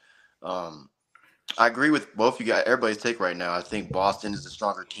Broncos, but I agree with both you guys. Everybody's take right now. I think Boston is the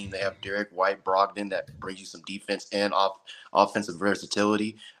stronger team. They have Derek White, Brogdon that brings you some defense and offensive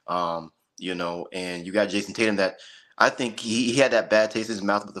versatility. And you got Jason Tatum that I think he had that bad taste in his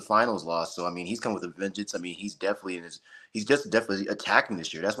mouth with the finals loss. So I mean, he's come with a vengeance. I mean, he's definitely definitely attacking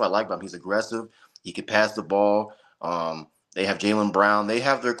this year. That's what I like about him. He's aggressive. He can pass the ball. They have Jaylen Brown. They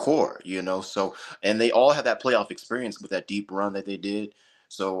have their core, So and they all have that playoff experience with that deep run that they did.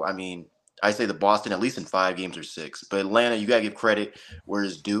 So I mean, I say the Boston at least in 5 games or 6. But Atlanta, you gotta give credit where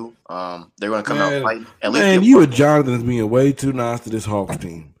it's due. They're gonna come out fighting. You and Jonathan is being way too nice to this Hawks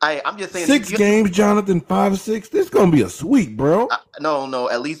team. I'm just saying 6 games, Jonathan, 5-6. This is gonna be a sweep, bro. No.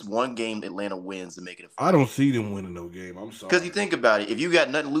 At least one game Atlanta wins to make it a fight. I don't see them winning no game. I'm sorry. Because you think about it, if you got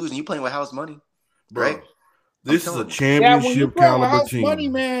nothing to lose and you playing with house money, bro, right? This is a championship caliber team. Money,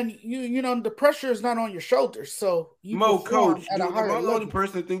 man, you know the pressure is not on your shoulders. So you Coach, am I the only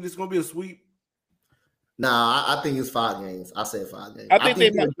person that think this is gonna be a sweep? Nah, I think it's 5 games. I said 5 games. I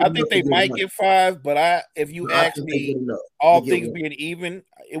think they might get 5, but if you ask me, all things being even,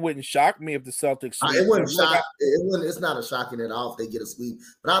 it wouldn't shock me if the Celtics sweep. It wouldn't shock. It's not a shocking at all if they get a sweep.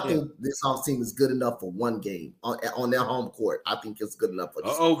 But I think this Hawks team is good enough for one game on their home court. I think it's good enough for.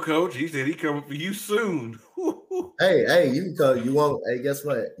 Coach, he said he coming for you soon. hey, you can come. You won't. Hey, guess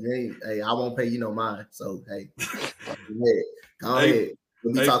what? You ain't. Hey, I won't pay you no mind. So hey, go ahead.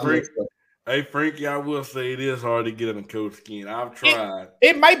 We'll be talking Frank, hey, Frankie, I will say it is hard to get in a coach skin. I've tried.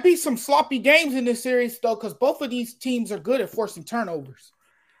 It might be some sloppy games in this series, though, because both of these teams are good at forcing turnovers.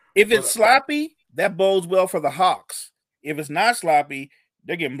 If it's sloppy, that bodes well for the Hawks. If it's not sloppy,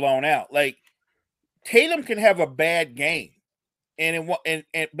 they're getting blown out. Like, Tatum can have a bad game,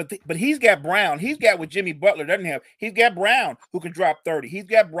 but he's got Brown. He's got what Jimmy Butler doesn't have. He's got Brown who can drop 30. He's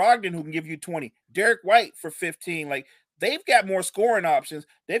got Brogdon who can give you 20. Derek White for 15. Like, they've got more scoring options.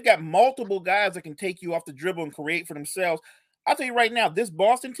 They've got multiple guys that can take you off the dribble and create for themselves. I'll tell you right now, this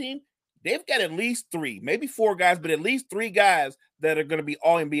Boston team, they've got at least 3, maybe 4 guys, but at least 3 guys that are going to be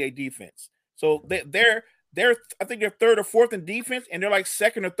all NBA defense. So they're I think they're 3rd or 4th in defense, and they're like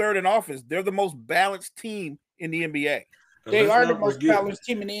 2nd or 3rd in offense. They're the most balanced team in the NBA. They are the most balanced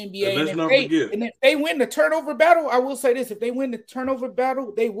team in the NBA. And if they win the turnover battle, I will say this: if they win the turnover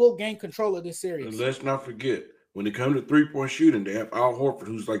battle, they will gain control of this series. And let's not forget, when it comes to 3-point shooting, they have Al Horford,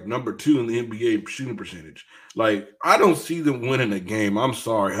 who's like number 2 in the NBA shooting percentage. Like, I don't see them winning a game. I'm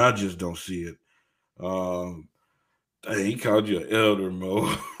sorry, I just don't see it. Dang, he called you an elder, Mo.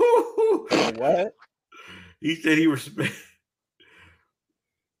 What? He said he respect.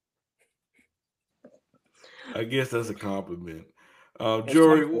 I guess that's a compliment.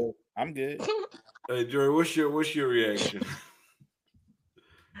 Jory, I'm good. Hey, Jory, what's your reaction?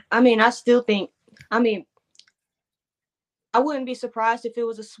 I mean, I still think. I mean, I wouldn't be surprised if it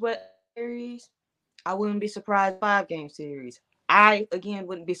was a sweat series. I wouldn't be surprised 5-game series. I again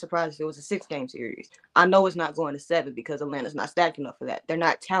wouldn't be surprised if it was a 6-game series. I know it's not going to 7 because Atlanta's not stacked enough for that. They're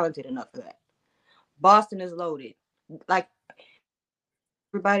not talented enough for that. Boston is loaded. Like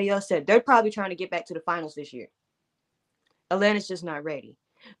everybody else said, they're probably trying to get back to the finals this year. Atlanta's just not ready.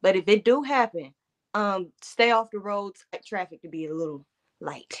 But if it do happen, stay off the roads, like traffic to be a little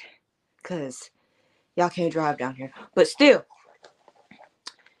light, because y'all can't drive down here. But still,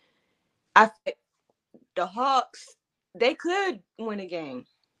 I think the Hawks, they could win a game.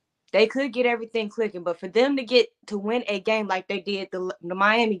 They could get everything clicking, but for them to win a game like they did the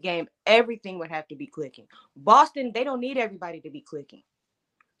Miami game, everything would have to be clicking. Boston, they don't need everybody to be clicking.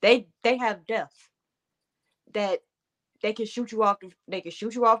 They have depth that they can shoot you off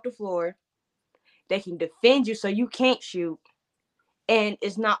the floor. They can defend you so you can't shoot, and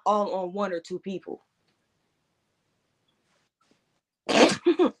it's not all on 1 or 2 people.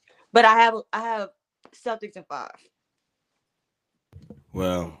 But I have Celtics in 5.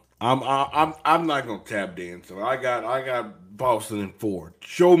 Well, I'm not gonna tap dance. So I got Boston in 4.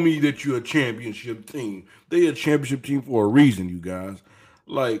 Show me that you're a championship team. They a championship team for a reason, you guys.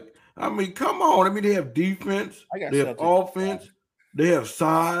 Like, I mean, come on. I mean, they have defense, they have offense, they have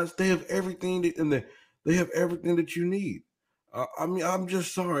size, they have everything, they have everything that you need. I mean, I'm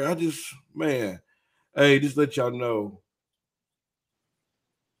just sorry. Man, hey, just let y'all know.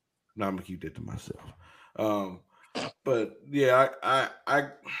 No, I'm gonna keep that to myself. But yeah,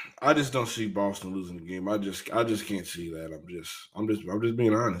 I just don't see Boston losing the game. I just can't see that. I'm just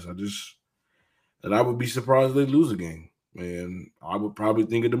being honest. And I would be surprised if they lose a game. And I would probably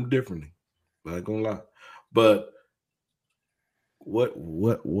think of them differently. Not gonna lie. But what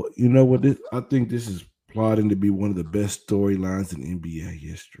you know what this, I think this is plotting to be one of the best storylines in NBA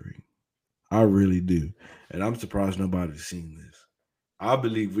history. I really do. And I'm surprised nobody's seen this. I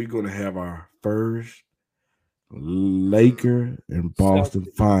believe we're gonna have our first Laker and Boston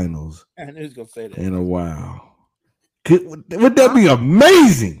finals I knew he was gonna say that in a while. Would that be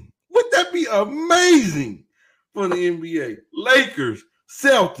amazing? Would that be amazing for the NBA? Lakers,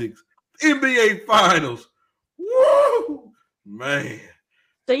 Celtics, NBA finals. Woo! Man.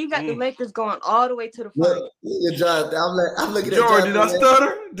 So you got the Lakers going all the way to the finals. I'm looking at Jory, did I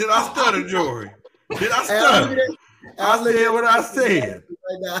stutter? Did I stutter, Jory? Did I stutter? I said what I said.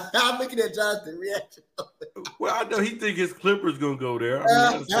 Right now. I'm looking at Jonathan's reaction. Well, I know he think his Clippers gonna go there. I mean, I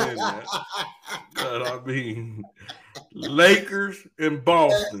understand that. But I mean, Lakers and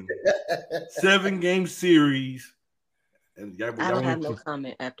Boston, 7-game series. And I don't have no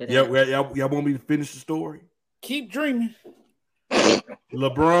comment after that. Y'all want me to finish the story? Keep dreaming.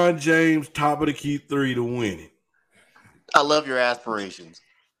 LeBron James, top of the key 3 to win it. I love your aspirations.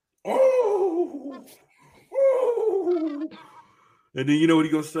 Oh. And then you know what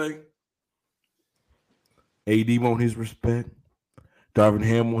he gonna say? AD want his respect. Darvin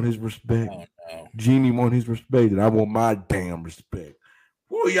Ham want his respect. Oh no. Genie want his respect, and I want my damn respect.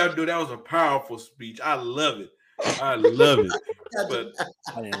 What y'all do? That was a powerful speech. I love it. I love it. But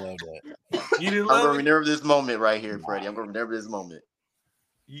I didn't love that. you didn't I'm love gonna it. remember this moment right here, Freddie. I'm gonna remember this moment.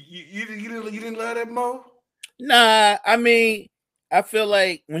 You didn't love that, Mo? Nah, I mean, I feel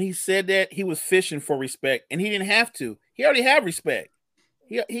like when he said that, he was fishing for respect, and he didn't have to. He already had respect.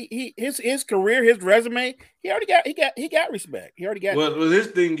 His career, his resume, he got respect. He already got. Well, his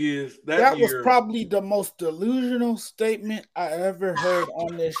thing is That year, was probably the most delusional statement I ever heard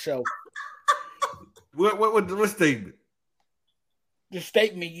on this show. What statement? The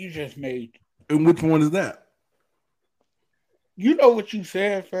statement you just made. And which one is that? You know what you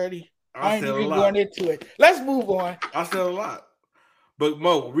said, Freddie. I ain't even going into it. Let's move on. I said a lot. But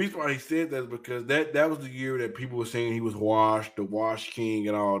Mo, the reason why he said that is because that was the year that people were saying he was washed, the wash king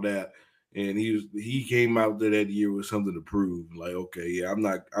and all that. And he came out there that year with something to prove. Like, okay, yeah,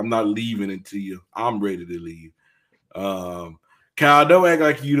 I'm not leaving until I'm ready to leave. Kyle, don't act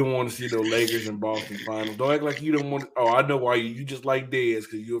like you don't want to see the Lakers in Boston finals. Don't act like you don't want to. Oh, I know why you just like Dez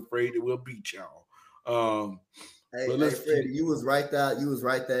because you're afraid that we'll beat y'all. Hey, Freddie, you was right there. You was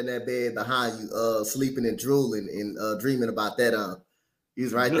right there in that bed behind you, sleeping and drooling and dreaming about that. You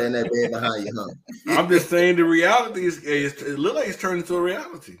was right there in that bed behind you, huh? I'm just saying the reality is it looks like it's turning into a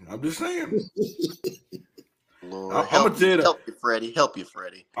reality. I'm just saying. Lord, I'm gonna tell you, help you, Freddie. Help you,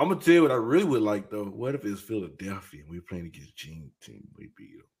 Freddie. I'm gonna tell you what I really would like though. What if it's Philadelphia and we're playing against Gene team? We'd be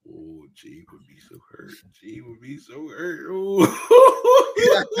Gene would be so hurt. Gene would be so hurt.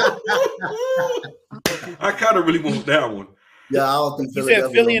 I kind of really want that one. Yeah, I don't think you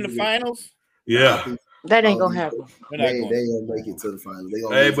said Philly in the finals. Yeah, that ain't gonna happen. They ain't gonna make it to the finals.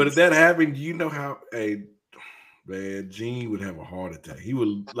 Hey, but if that happened, you know how? Hey, man, Gene would have a heart attack. He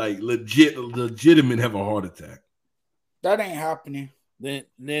would like legitimate have a heart attack. That ain't happening. Then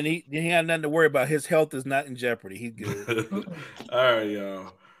he had nothing to worry about. His health is not in jeopardy. He's good. All right,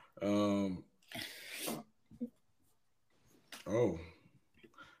 y'all.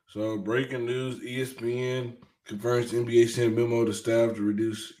 So breaking news: ESPN confirms NBA sent memo to staff to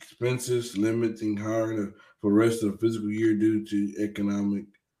reduce expenses, limiting hiring for the rest of the fiscal year due to economic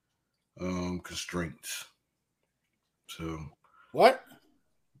constraints. So what?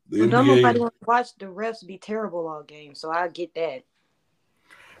 Don't nobody want to watch the refs be terrible all game, so I get that.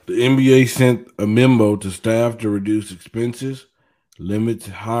 The NBA sent a memo to staff to reduce expenses, limit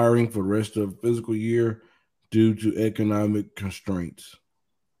hiring for the rest of the fiscal year due to economic constraints.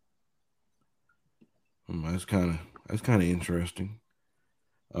 That's kind of interesting.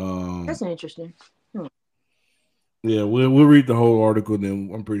 That's interesting. Yeah, we'll read the whole article, then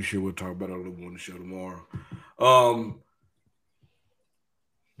I'm pretty sure we'll talk about it on the show tomorrow.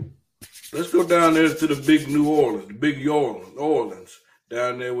 Let's go down there to the big New Orleans,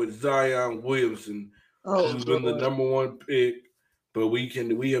 down there with Zion Williamson, who's been the number one pick, but we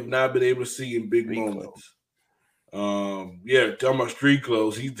have not been able to see in big moments. Talking about street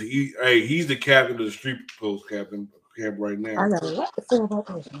clothes. He's the captain of the street clothes camp right now. I know what to say about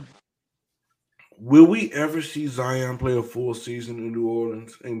this one. Will we ever see Zion play a full season in New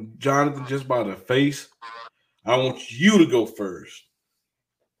Orleans? And Jonathan, just by the face, I want you to go first.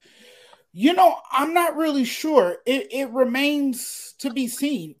 You know, I'm not really sure. It remains to be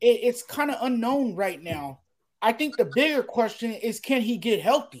seen. It's kind of unknown right now. I think the bigger question is, can he get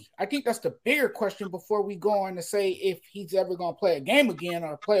healthy? I think that's the bigger question before we go on to say if he's ever going to play a game again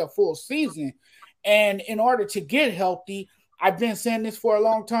or play a full season. And in order to get healthy, I've been saying this for a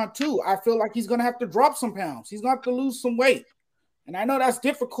long time too. I feel like he's going to have to drop some pounds. He's going to have to lose some weight. And I know that's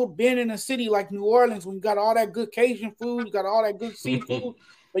difficult being in a city like New Orleans when you got all that good Cajun food, you got all that good seafood,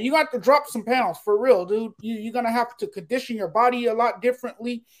 but you got to drop some pounds for real, dude. You're going to have to condition your body a lot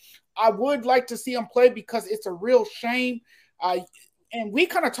differently. I would like to see him play because it's a real shame. And we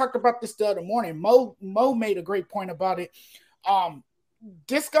kind of talked about this the other morning. Mo made a great point about it.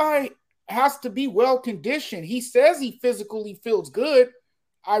 This guy has to be well conditioned. He says he physically feels good.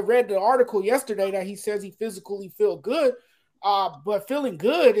 I read the article yesterday that he says he physically feels good. But feeling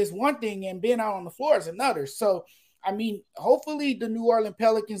good is one thing and being out on the floor is another. So, I mean, hopefully the New Orleans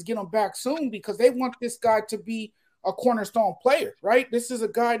Pelicans get him back soon because they want this guy to be a cornerstone player, right? This is a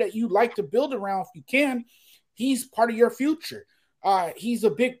guy that you like to build around if you can. He's part of your future. He's a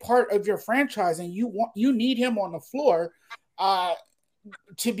big part of your franchise, and you need him on the floor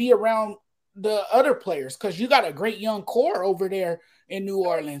to be around the other players because you got a great young core over there in New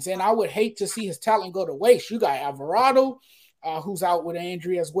Orleans, and I would hate to see his talent go to waste. You got Alvarado, who's out with an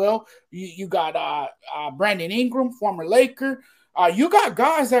injury as well. You got Brandon Ingram, former Laker. You got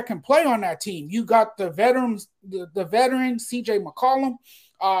guys that can play on that team. You got the veterans, the veteran CJ McCollum,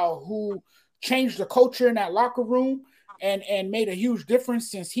 who changed the culture in that locker room and made a huge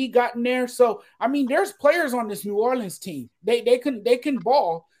difference since he got in there. So I mean, there's players on this New Orleans team. They can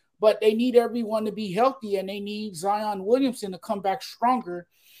ball, but they need everyone to be healthy, and they need Zion Williamson to come back stronger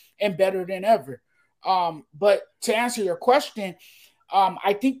and better than ever. But to answer your question,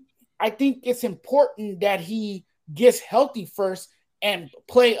 I think it's important that he gets healthy first and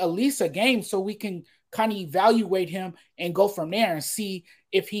play at least a game so we can kind of evaluate him and go from there and see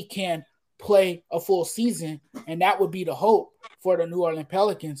if he can play a full season. And that would be the hope for the New Orleans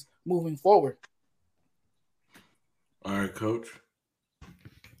Pelicans moving forward. All right, Coach.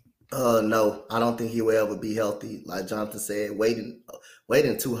 No, I don't think he will ever be healthy. Like Jonathan said, weighing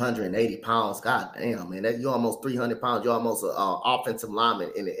 280 pounds. God damn, man, you're almost 300 pounds. You're almost an offensive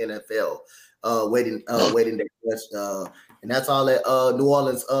lineman in the NFL. Weighing that much. And that's all that New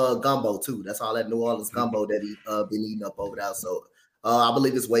Orleans gumbo too. That's all that New Orleans gumbo that he been eating up over there. So I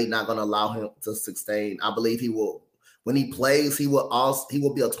believe his weight not going to allow him to sustain. I believe he will, when he plays, he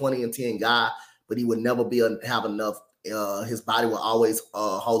will be a 20-10 guy, but he would never have enough. His body will always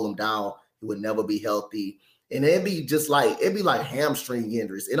hold him down. He would never be healthy, and it'd be like hamstring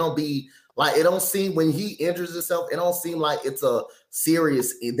injuries. It don't seem when he injures himself, it don't seem like it's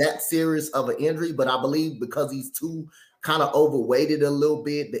that serious of an injury. But I believe because he's too kind of overweighted a little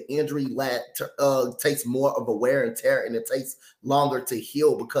bit, the injury takes more of a wear and tear, and it takes longer to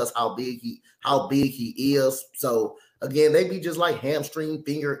heal because how big he is. So again, they be just like hamstring,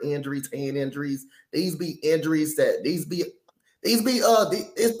 finger injuries, hand injuries. These be injuries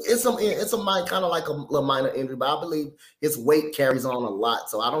it's some kind of like a little minor injury, but I believe his weight carries on a lot.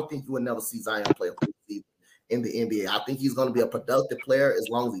 So I don't think you would never see Zion play a full season in the NBA. I think he's going to be a productive player as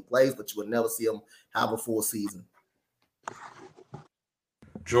long as he plays, but you would never see him have a full season.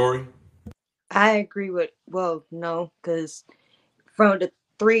 Jory? I agree with, no, because from the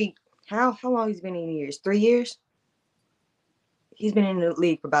how long he's been in years? 3 years? He's been in the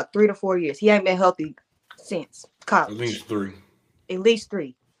league for about 3 to 4 years. He ain't been healthy since college. At least 3. At least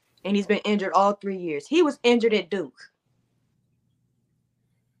 3. And he's been injured all 3 years. He was injured at Duke.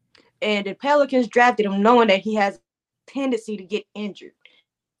 And the Pelicans drafted him knowing that he has a tendency to get injured.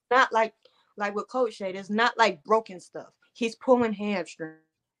 Not like what Coach said, it's not like broken stuff. He's pulling hamstring.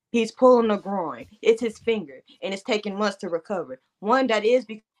 He's pulling the groin. It's his finger. And it's taking months to recover. One, that is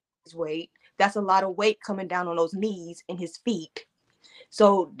because of his weight. That's a lot of weight coming down on those knees and his feet.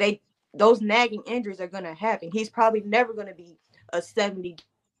 So those nagging injuries are going to happen. He's probably never going to be a 70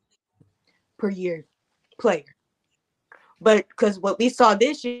 per year player. But because what we saw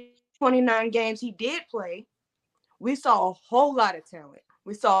this year, 29 games he did play, we saw a whole lot of talent.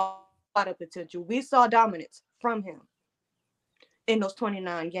 We saw a lot of potential. We saw dominance from him in those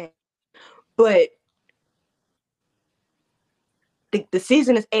 29 games. But the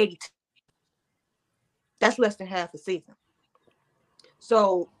season is 82. That's less than half a season.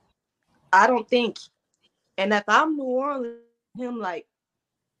 So I don't think, and if I'm New Orleans, him like,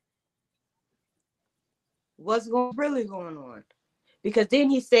 what's really going on? Because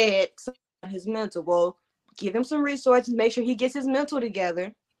then he said his mental, well, give him some resources, make sure he gets his mental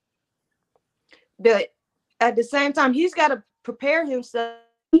together. But at the same time, he's got to prepare himself.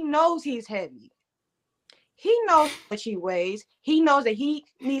 He knows he's heavy. He knows how much he weighs. He knows that he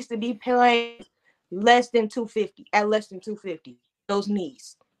needs to be playing less than 250, at less than 250. Those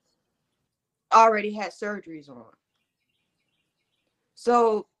knees already had surgeries on.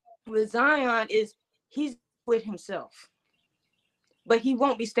 So with Zion he's with himself, but he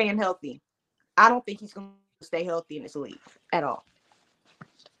won't be staying healthy. I don't think he's going to stay healthy in this league at all.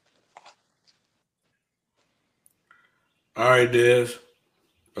 All right, Des.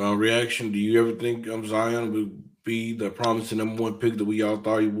 Reaction, do you ever think Zion would be the promising number 1 pick that we all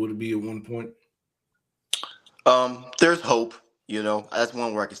thought he would be at one point? There's hope, that's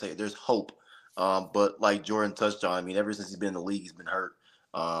one where I can say there's hope. But like Jordan touched on, I mean, ever since he's been in the league, he's been hurt.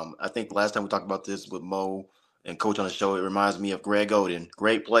 I think last time we talked about this with Mo and Coach on the show, it reminds me of Greg Oden.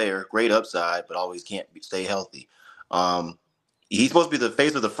 Great player, great upside, but always can't stay healthy. He's supposed to be the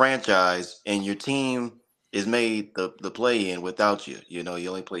face of the franchise, and your team is made the play-in without you. You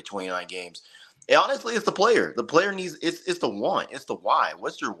only play 29 games. And honestly, it's the player. The player needs it's the want. It's the why.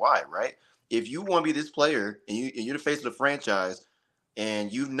 What's your why, right? If you want to be this player and you're the face of the franchise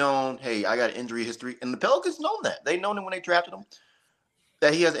and you've known, hey, I got injury history, and the Pelicans know that. They known it when they drafted him,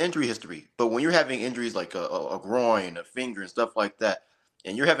 that he has injury history. But when you're having injuries like a groin, a finger, and stuff like that,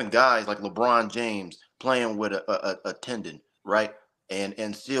 and you're having guys like LeBron James playing with a tendon, right,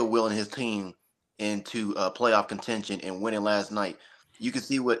 and still willing his team into playoff contention and winning last night. You can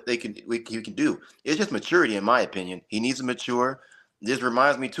see what he can do. It's just maturity, in my opinion. He needs to mature. This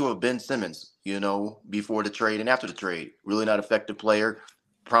reminds me too of Ben Simmons, before the trade and after the trade. Really not effective player,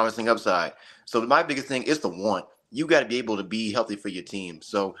 promising upside. So my biggest thing is the want. You got to be able to be healthy for your team.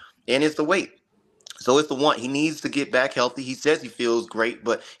 So, and it's the weight. So it's the want. He needs to get back healthy. He says he feels great,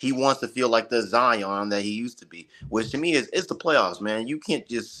 but he wants to feel like the Zion that he used to be, which to me it's the playoffs, man. You can't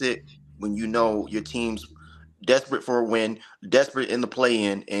just sit when you know your team's desperate for a win, desperate in the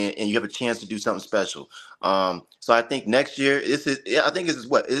play-in, and you have a chance to do something special. So I think next year, this is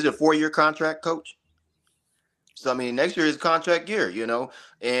what? Is it a 4-year contract, Coach? So I mean, next year is contract year,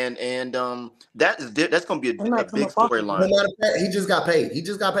 and that's going to be a big storyline. He just got paid. He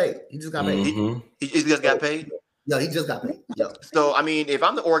just got paid. He just got paid. Yeah, he just got paid. Yeah. So I mean, if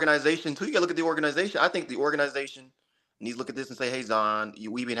I'm the organization too, you got to look at the organization. I think the organization needs to look at this and say, "Hey, Zion,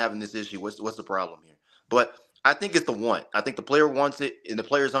 we've been having this issue. What's the problem here?" But I think it's the want. I think the player wants it, and the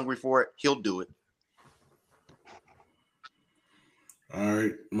player's hungry for it. He'll do it. All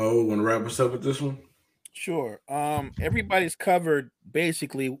right, Mo, want to wrap us up with this one? Sure. Everybody's covered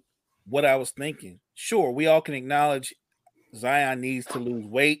basically what I was thinking. Sure, we all can acknowledge Zion needs to lose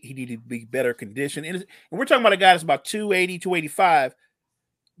weight. He needs to be better conditioned. And we're talking about a guy that's about 280, 285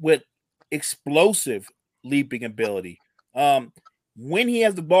 with explosive leaping ability. When he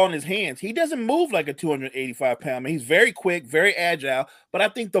has the ball in his hands, he doesn't move like a 285-pounder. He's very quick, very agile, but I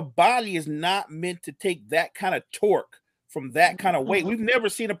think the body is not meant to take that kind of torque from that kind of weight. We've never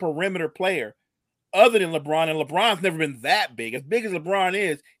seen a perimeter player other than LeBron, and LeBron's never been that big. As big as LeBron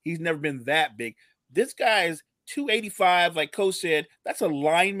is, he's never been that big. This guy is 285, like Coach said. That's a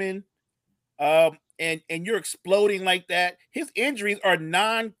lineman, and you're exploding like that. His injuries are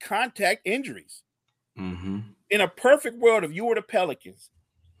non-contact injuries. Mm-hmm. In a perfect world, if you were the Pelicans,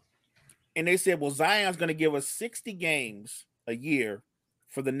 and they said, well, Zion's going to give us 60 games a year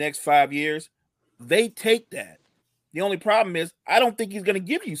for the next 5 years, they take that. The only problem is I don't think he's going to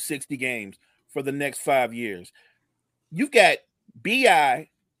give you 60 games for the next 5 years. You've got B.I.,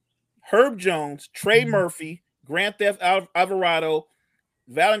 Herb Jones, Trey Murphy, Grand Theft Alvarado,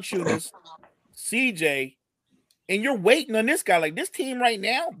 Valanciunas, CJ, and you're waiting on this guy. Like, this team right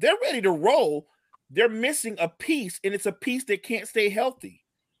now, they're ready to roll. They're missing a piece, and it's a piece that can't stay healthy.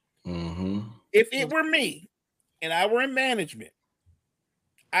 Mm-hmm. If it were me and I were in management,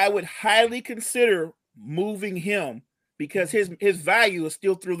 I would highly consider moving him because his value is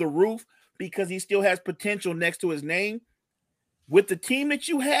still through the roof because he still has potential next to his name. With the team that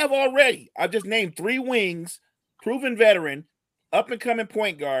you have already, I've just named 3 wings, proven veteran, up-and-coming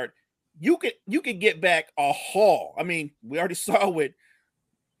point guard. You could get back a haul. I mean, we already saw what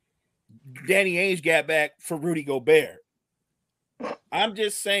Danny Ainge got back for Rudy Gobert. I'm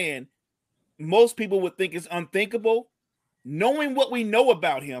just saying, most people would think it's unthinkable. Knowing what we know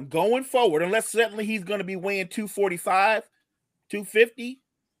about him going forward, unless certainly he's going to be weighing 245, 250,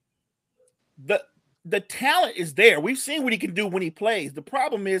 the talent is there. We've seen what he can do when he plays. The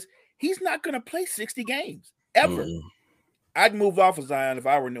problem is he's not going to play 60 games ever. Mm-hmm. I'd move off of Zion if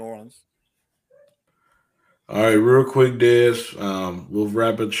I were New Orleans. All right, real quick, Des. We'll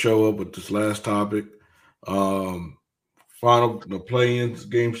wrap the show up with this last topic. The play-in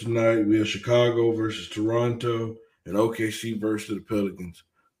games tonight. We have Chicago versus Toronto and OKC versus the Pelicans.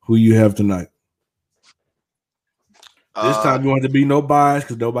 Who you have tonight? This time you want to be no bias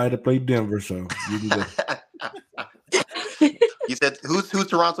because nobody to play Denver, so you can go. You said who's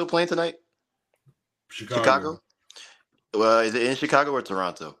Toronto playing tonight? Chicago. Well, is it in Chicago or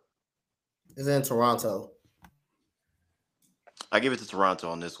Toronto? It's in Toronto. I give it to Toronto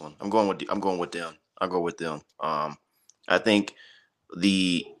on this one. I'm going with them. I'll go with them. I think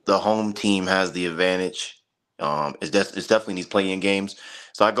the home team has the advantage. It's definitely these play-in games.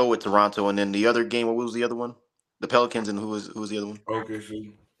 So I go with Toronto, and then the other game. What was the other one? The Pelicans, and who was the other one?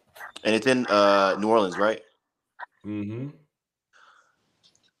 OKC. And it's in New Orleans, right? Mm-hmm.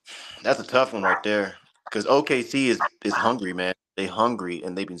 That's a tough one right there because OKC is hungry, man. They're hungry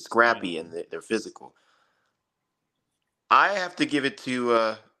and they've been scrappy and they're physical. I have to give it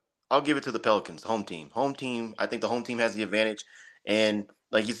to I'll give it to the Pelicans, home team. Home team, I think the home team has the advantage. And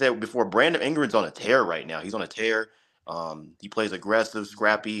like you said before, Brandon Ingram's on a tear right now. He's on a tear. He plays aggressive,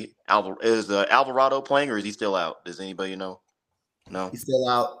 scrappy. Is Alvarado playing or is he still out? Does anybody know? No? He's still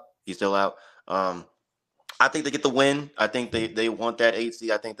out. He's still out. I think they get the win. I think they want that 8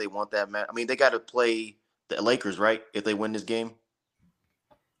 seed. I think they want that match. I mean, they got to play the Lakers, right? If they win this game.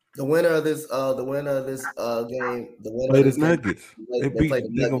 The winner of this game, the winner play the Nuggets.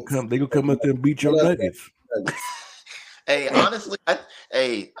 They're gonna come up there and beat your Nuggets. Hey, honestly, I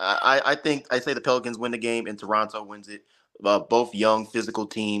think I say the Pelicans win the game and Toronto wins it. Both young, physical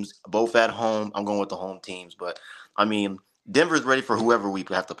teams, both at home. I'm going with the home teams, but I mean, Denver's ready for whoever we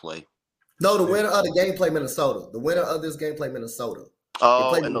have to play. No, the winner of the game play Minnesota. The winner of this game play Minnesota.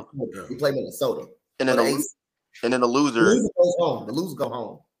 Oh, They play Minnesota. And then the loser. The loser goes home. The loser go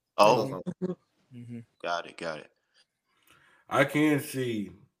home. Oh, got it. I can't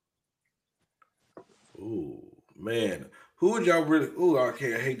see. Oh man, who would y'all really? Oh, I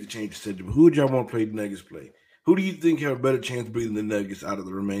hate to change the sentiment. Who would y'all want to play the Nuggets play? Who do you think have a better chance of beating the Nuggets out of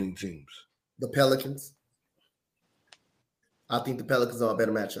the remaining teams? The Pelicans. I think the Pelicans are a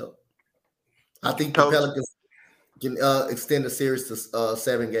better matchup. I think the Pelicans can extend the series to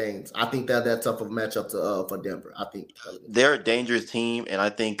 7 games. I think that tough of a matchup for Denver. I think they're a dangerous team, and I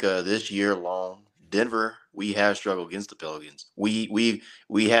think this year long, Denver, we have struggled against the Pelicans. We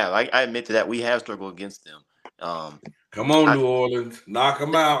have. I admit to that. We have struggled against them. Come on, New Orleans, knock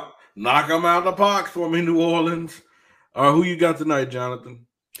them out. Knock them out the box for me, New Orleans. Who you got tonight, Jonathan?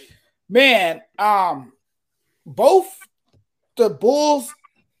 Man, both the Bulls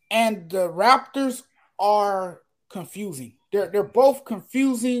and the Raptors are confusing. They're both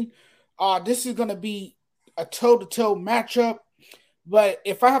confusing. This is going to be a toe-to-toe matchup. But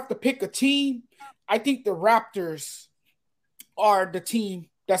if I have to pick a team, I think the Raptors are the team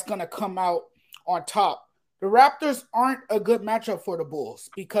that's going to come out on top. The Raptors aren't a good matchup for the Bulls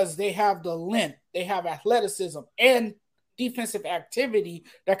because they have the length, they have athleticism, and defensive activity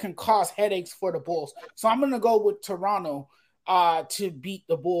that can cause headaches for the Bulls. So I'm going to go with Toronto to beat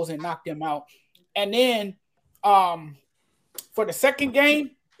the Bulls and knock them out. And then for the second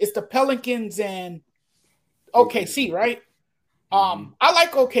game, it's the Pelicans and OKC, right? I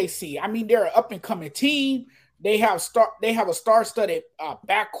like OKC. I mean, they're an up-and-coming team. They have a star-studded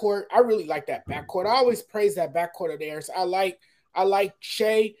backcourt. I really like that backcourt. I always praise that backcourt of theirs. I like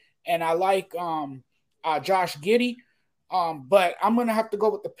Shea and I like Josh Giddey. But I'm gonna have to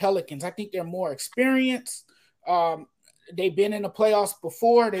go with the Pelicans. I think they're more experienced. They've been in the playoffs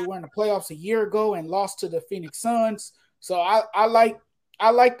before. They were in the playoffs a year ago and lost to the Phoenix Suns. So I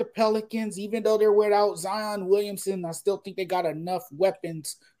like the Pelicans, even though they're without Zion Williamson. I still think they got enough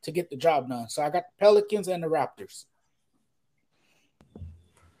weapons to get the job done. So I got the Pelicans and the Raptors.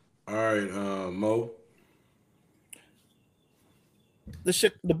 All right, Mo.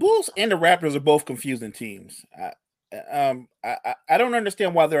 The Bulls and the Raptors are both confusing teams. I don't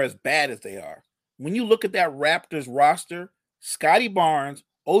understand why they're as bad as they are. When you look at that Raptors roster, Scotty Barnes,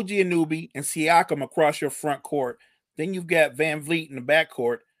 OG Anunoby, and Siakam across your front court. Then you've got Van Vliet in the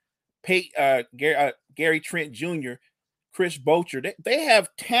backcourt, Gary Trent Jr., Chris Bocher. They have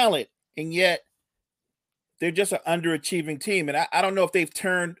talent, and yet they're just an underachieving team. And I don't know if they've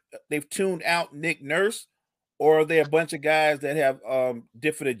tuned out Nick Nurse, or are they a bunch of guys that have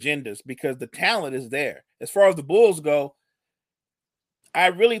different agendas, because the talent is there. As far as the Bulls go, I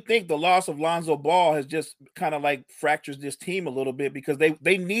really think the loss of Lonzo Ball has just kind of like fractures this team a little bit, because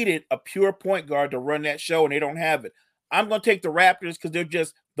they needed a pure point guard to run that show, and they don't have it. I'm going to take the Raptors because they're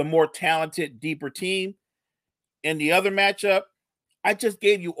just the more talented, deeper team. In the other matchup, I just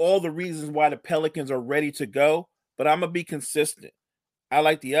gave you all the reasons why the Pelicans are ready to go, but I'm going to be consistent. I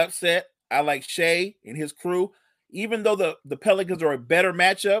like the upset. I like Shea and his crew. Even though the Pelicans are a better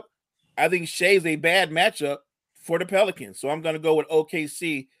matchup, I think Shea's a bad matchup for the Pelicans. So I'm going to go with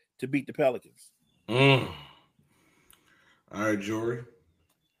OKC to beat the Pelicans. All right, Jory.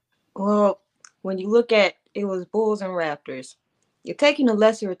 Well, when you look at it was Bulls and Raptors, you're taking the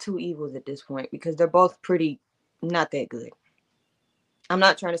lesser of two evils at this point because they're both pretty not that good. I'm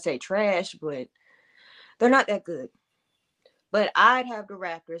not trying to say trash, but they're not that good. But I'd have the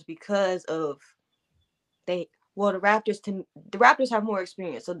Raptors because of the Raptors have more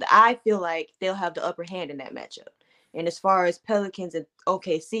experience. So I feel like they'll have the upper hand in that matchup. And as far as Pelicans and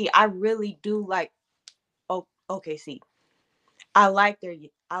OKC, I really do like OKC. I like their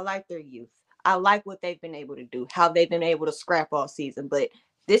youth. I like what they've been able to do, how they've been able to scrap all season. But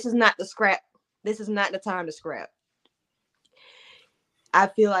this is not the scrap. This is not the time to scrap. I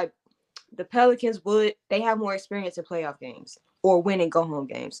feel like the Pelicans they have more experience in playoff games or win and go home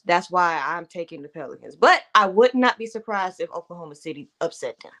games. That's why I'm taking the Pelicans. But I would not be surprised if Oklahoma City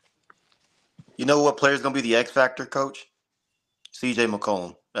upset them. You know what player's going to be the X factor, Coach? CJ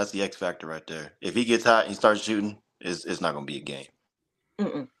McCollum. That's the X factor right there. If he gets hot and he starts shooting, it's not going to be a game.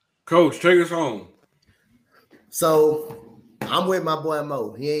 Mm-mm. Coach, take us home. So I'm with my boy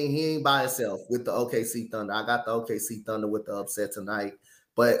Mo. He ain't by himself with the OKC Thunder. I got the OKC Thunder with the upset tonight.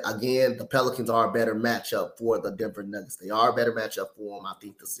 But again, the Pelicans are a better matchup for the Denver Nuggets. They are a better matchup for them. I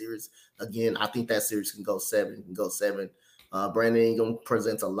think the series, again, I think that series can go 7. Brandon Ingram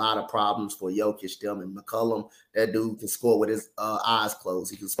presents a lot of problems for Jokic, them, and McCollum. That dude can score with his eyes closed.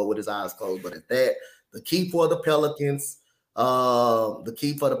 He can score with his eyes closed. But at that, the key for the Pelicans, we all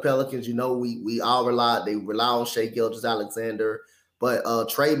rely on Shai Gilgeous-Alexander. But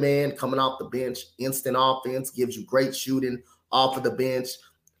Trey Mann coming off the bench, instant offense, gives you great shooting off of the bench.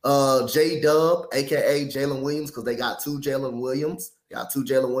 J-Dub, a.k.a. Jalen Williams, because they got 2 Jalen Williams. They got 2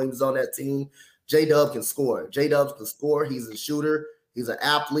 Jalen Williams on that team. J-Dub can score. J-Dub can score. He's a shooter. He's an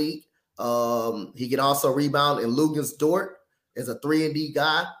athlete. He can also rebound. And Lugens Dort is a 3-and-D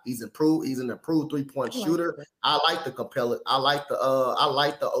guy. He's improved. He's an improved 3-point shooter. I like the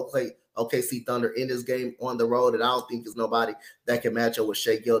OKC Thunder in this game on the road, and I don't think there's nobody that can match up with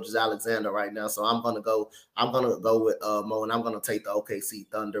Shai Gilgeous-Alexander right now. So I'm gonna go with Mo, and I'm gonna take the OKC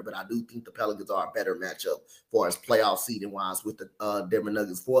Thunder, but I do think the Pelicans are a better matchup for us playoff seeding wise with the Denver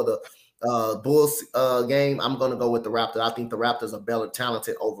Nuggets. For the Bulls game, I'm gonna go with the Raptors. I think the Raptors are better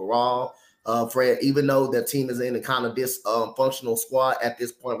talented overall. Fred, even though their team is in a kind of dysfunctional squad at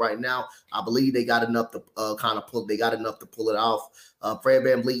this point right now, I believe they got enough to pull it off. Fred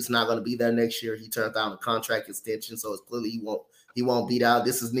VanVleet's not going to be there next year. He turned down a contract extension, so it's clearly he won't beat out.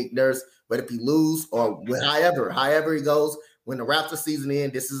 This is Nick Nurse. But if he lose or however he goes, when the Raptors season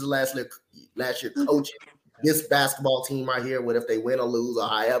ends, this is the last year coaching this basketball team right here. What if they win or lose or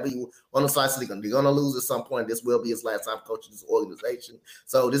however you want to slice it, they're going to lose at some point. This will be his last time coaching this organization.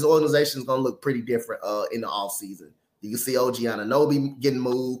 So this organization is going to look pretty different in the offseason. You can see OG Anunoby getting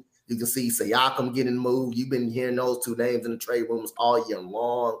moved. You can see Siakam getting moved. You've been hearing those 2 names in the trade rooms all year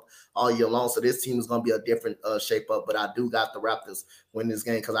long. So this team is going to be a different shape up. But I do got the Raptors win this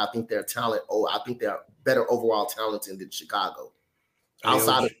game because I think they're talent. I think they're better overall talented than Chicago.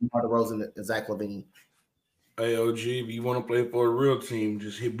 Outside of DeMar DeRozan and Zach LaVine. Hey, OG, if you want to play for a real team,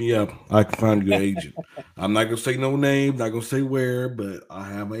 just hit me up. I can find you an agent. I'm not going to say no names, not going to say where, but I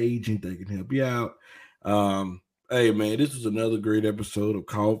have an agent that can help you out. Hey, man, this was another great episode of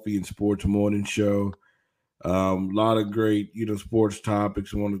Coffee and Sports Morning Show. A lot of great, sports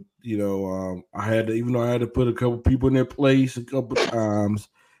topics. I had to put a couple people in their place a couple times.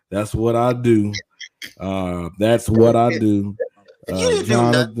 That's what I do.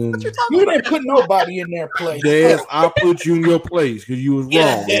 Jonathan, you didn't put nobody in their place. Yes, I put you in your place because you was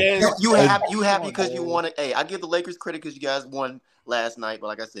wrong. You happy because you wanted. Hey, I give the Lakers credit because you guys won last night. But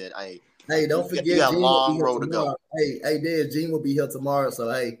like I said, hey, don't forget, you got a long road to go. Hey, Dad, Gene will be here tomorrow, so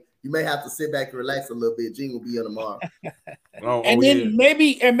hey, you may have to sit back and relax a little bit. Gene will be here tomorrow.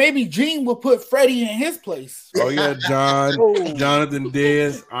 Maybe Gene will put Freddie in his place. Oh yeah, Jonathan,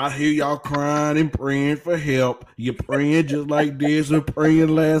 Dez. I hear y'all crying and praying for help. You're praying just like Dez was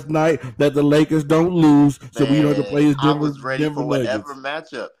praying last night that the Lakers don't lose, so we don't have to play as Denver. I was ready for whatever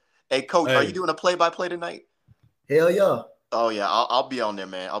matchup. Hey, Coach, are you doing a play-by-play tonight? Hell yeah. Oh yeah, I'll be on there,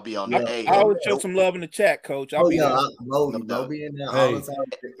 man. I'll be on there. Hey, I would show some love in the chat, Coach. I'll be there. I'll be in there all the time.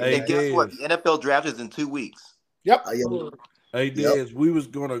 Hey, guess what? The NFL draft is in 2 weeks. Yep. Hey, Dez, we was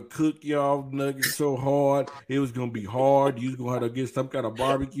gonna cook y'all nuggets so hard it was gonna be hard. You was gonna have to get some kind of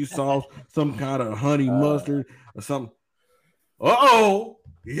barbecue sauce, some kind of honey mustard, or something.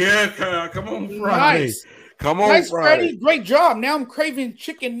 Yeah, come on Friday. Nice. Come on, nice, Friday. Freddie. Great job. Now I'm craving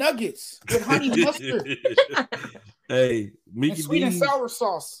chicken nuggets with honey mustard. Hey, Mickey sweet D's, and sour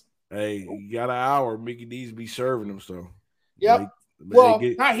sauce. Hey, you got an hour. Mickey D's be serving them, so. Yep.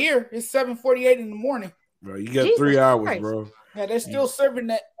 Not here. It's 7:48 in the morning. Bro, you got 3 hours, Christ. bro. Yeah, they're still serving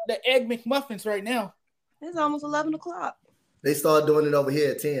the egg McMuffins right now. It's almost 11 o'clock. They started doing it over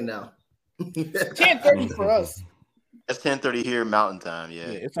here at 10 now. 10:30 for us. It's 10:30 here Mountain Time. Yeah,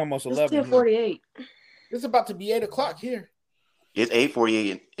 it's almost It's 11. 10:48. It's about to be 8 o'clock here. It's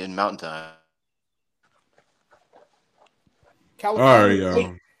 8:48 in Mountain Time. California, all right,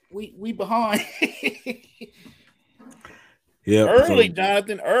 y'all. We behind. Yeah, early,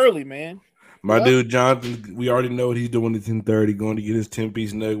 Jonathan. Early, man. My dude Jonathan, we already know what he's doing at 10:30. Going to get his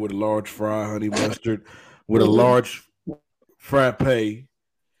 10-piece nugget with a large fry, honey mustard, with a large frappe.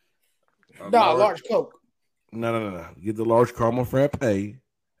 Large Coke. No. Get the large caramel frappe.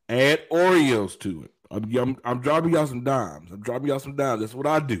 Add Oreos to it. I'm dropping y'all some dimes. That's what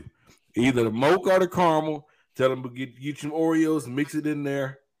I do. Either the mocha or the caramel. Tell them to get some Oreos and mix it in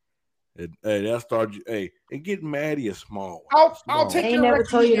there. And, hey, that's start. Hey, and get Maddie a small one. I'll take your never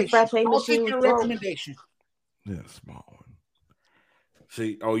told you the frappe I'll machine take your was broke. recommendation. Yeah, small one.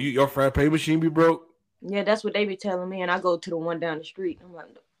 See, your frappe machine be broke? Yeah, that's what they be telling me, and I go to the one down the street. I'm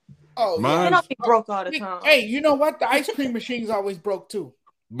like, Oh, Mine- and I'll be broke all the time. Hey, you know what? The ice cream machine's always broke too.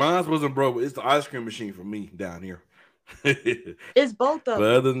 Mine wasn't broke. It's the ice cream machine for me down here. It's both of But them.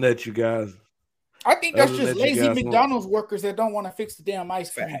 other than that, you guys. I think that's Other than just that, you lazy guys want- McDonald's workers that don't want to fix the damn ice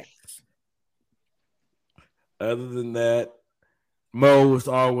cream. Facts. Other than that, Mo, it's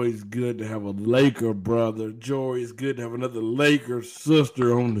always good to have a Laker brother. Jory, it's good to have another Laker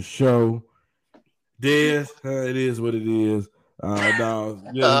sister on the show. Des, it is what it is. No,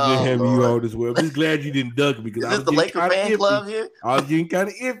 just good having you Lord. on as well. I'm just glad you didn't duck me because Is I this was the getting Laker kinda fan iffy. club here? I was getting kind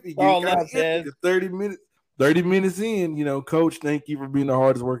of iffy. All Getting up, kinda iffy. 30 minutes in, Coach, thank you for being the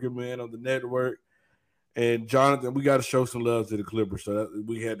hardest working man on the network. And Jonathan, we got to show some love to the Clippers, so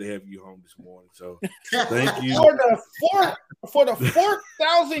we had to have you home this morning. So thank you. For the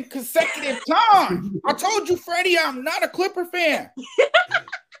 4,000th consecutive time. I told you, Freddie, I'm not a Clipper fan.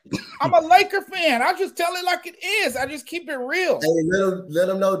 I'm a Laker fan. I just tell it like it is. I just keep it real. Hey, let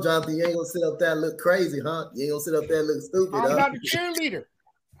them know, Jonathan. You ain't gonna sit up there and look crazy, huh? You ain't gonna sit up there and look stupid. I'm not a cheerleader.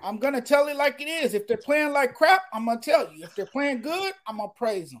 I'm gonna tell it like it is. If they're playing like crap, I'm gonna tell you. If they're playing good, I'm gonna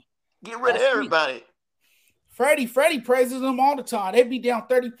praise them. Get rid of everybody. Freddie praises them all the time. They be down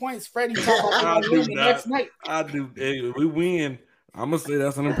 30 points. Freddie talking about the next night. I do. Hey, we win. I'm gonna say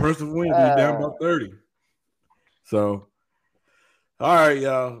that's an impressive win. We're down by 30. So, all right,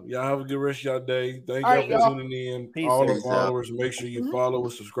 y'all. Y'all have a good rest of y'all day. Thank y'all for tuning in. Peace All the out. followers, make sure you follow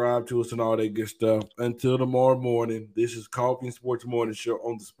us, subscribe to us, and all that good stuff. Until tomorrow morning, this is Coffee and Sports Morning Show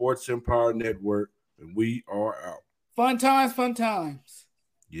on the Sports Empire Network, and we are out. Fun times.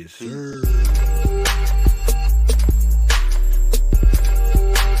 Yes, sir.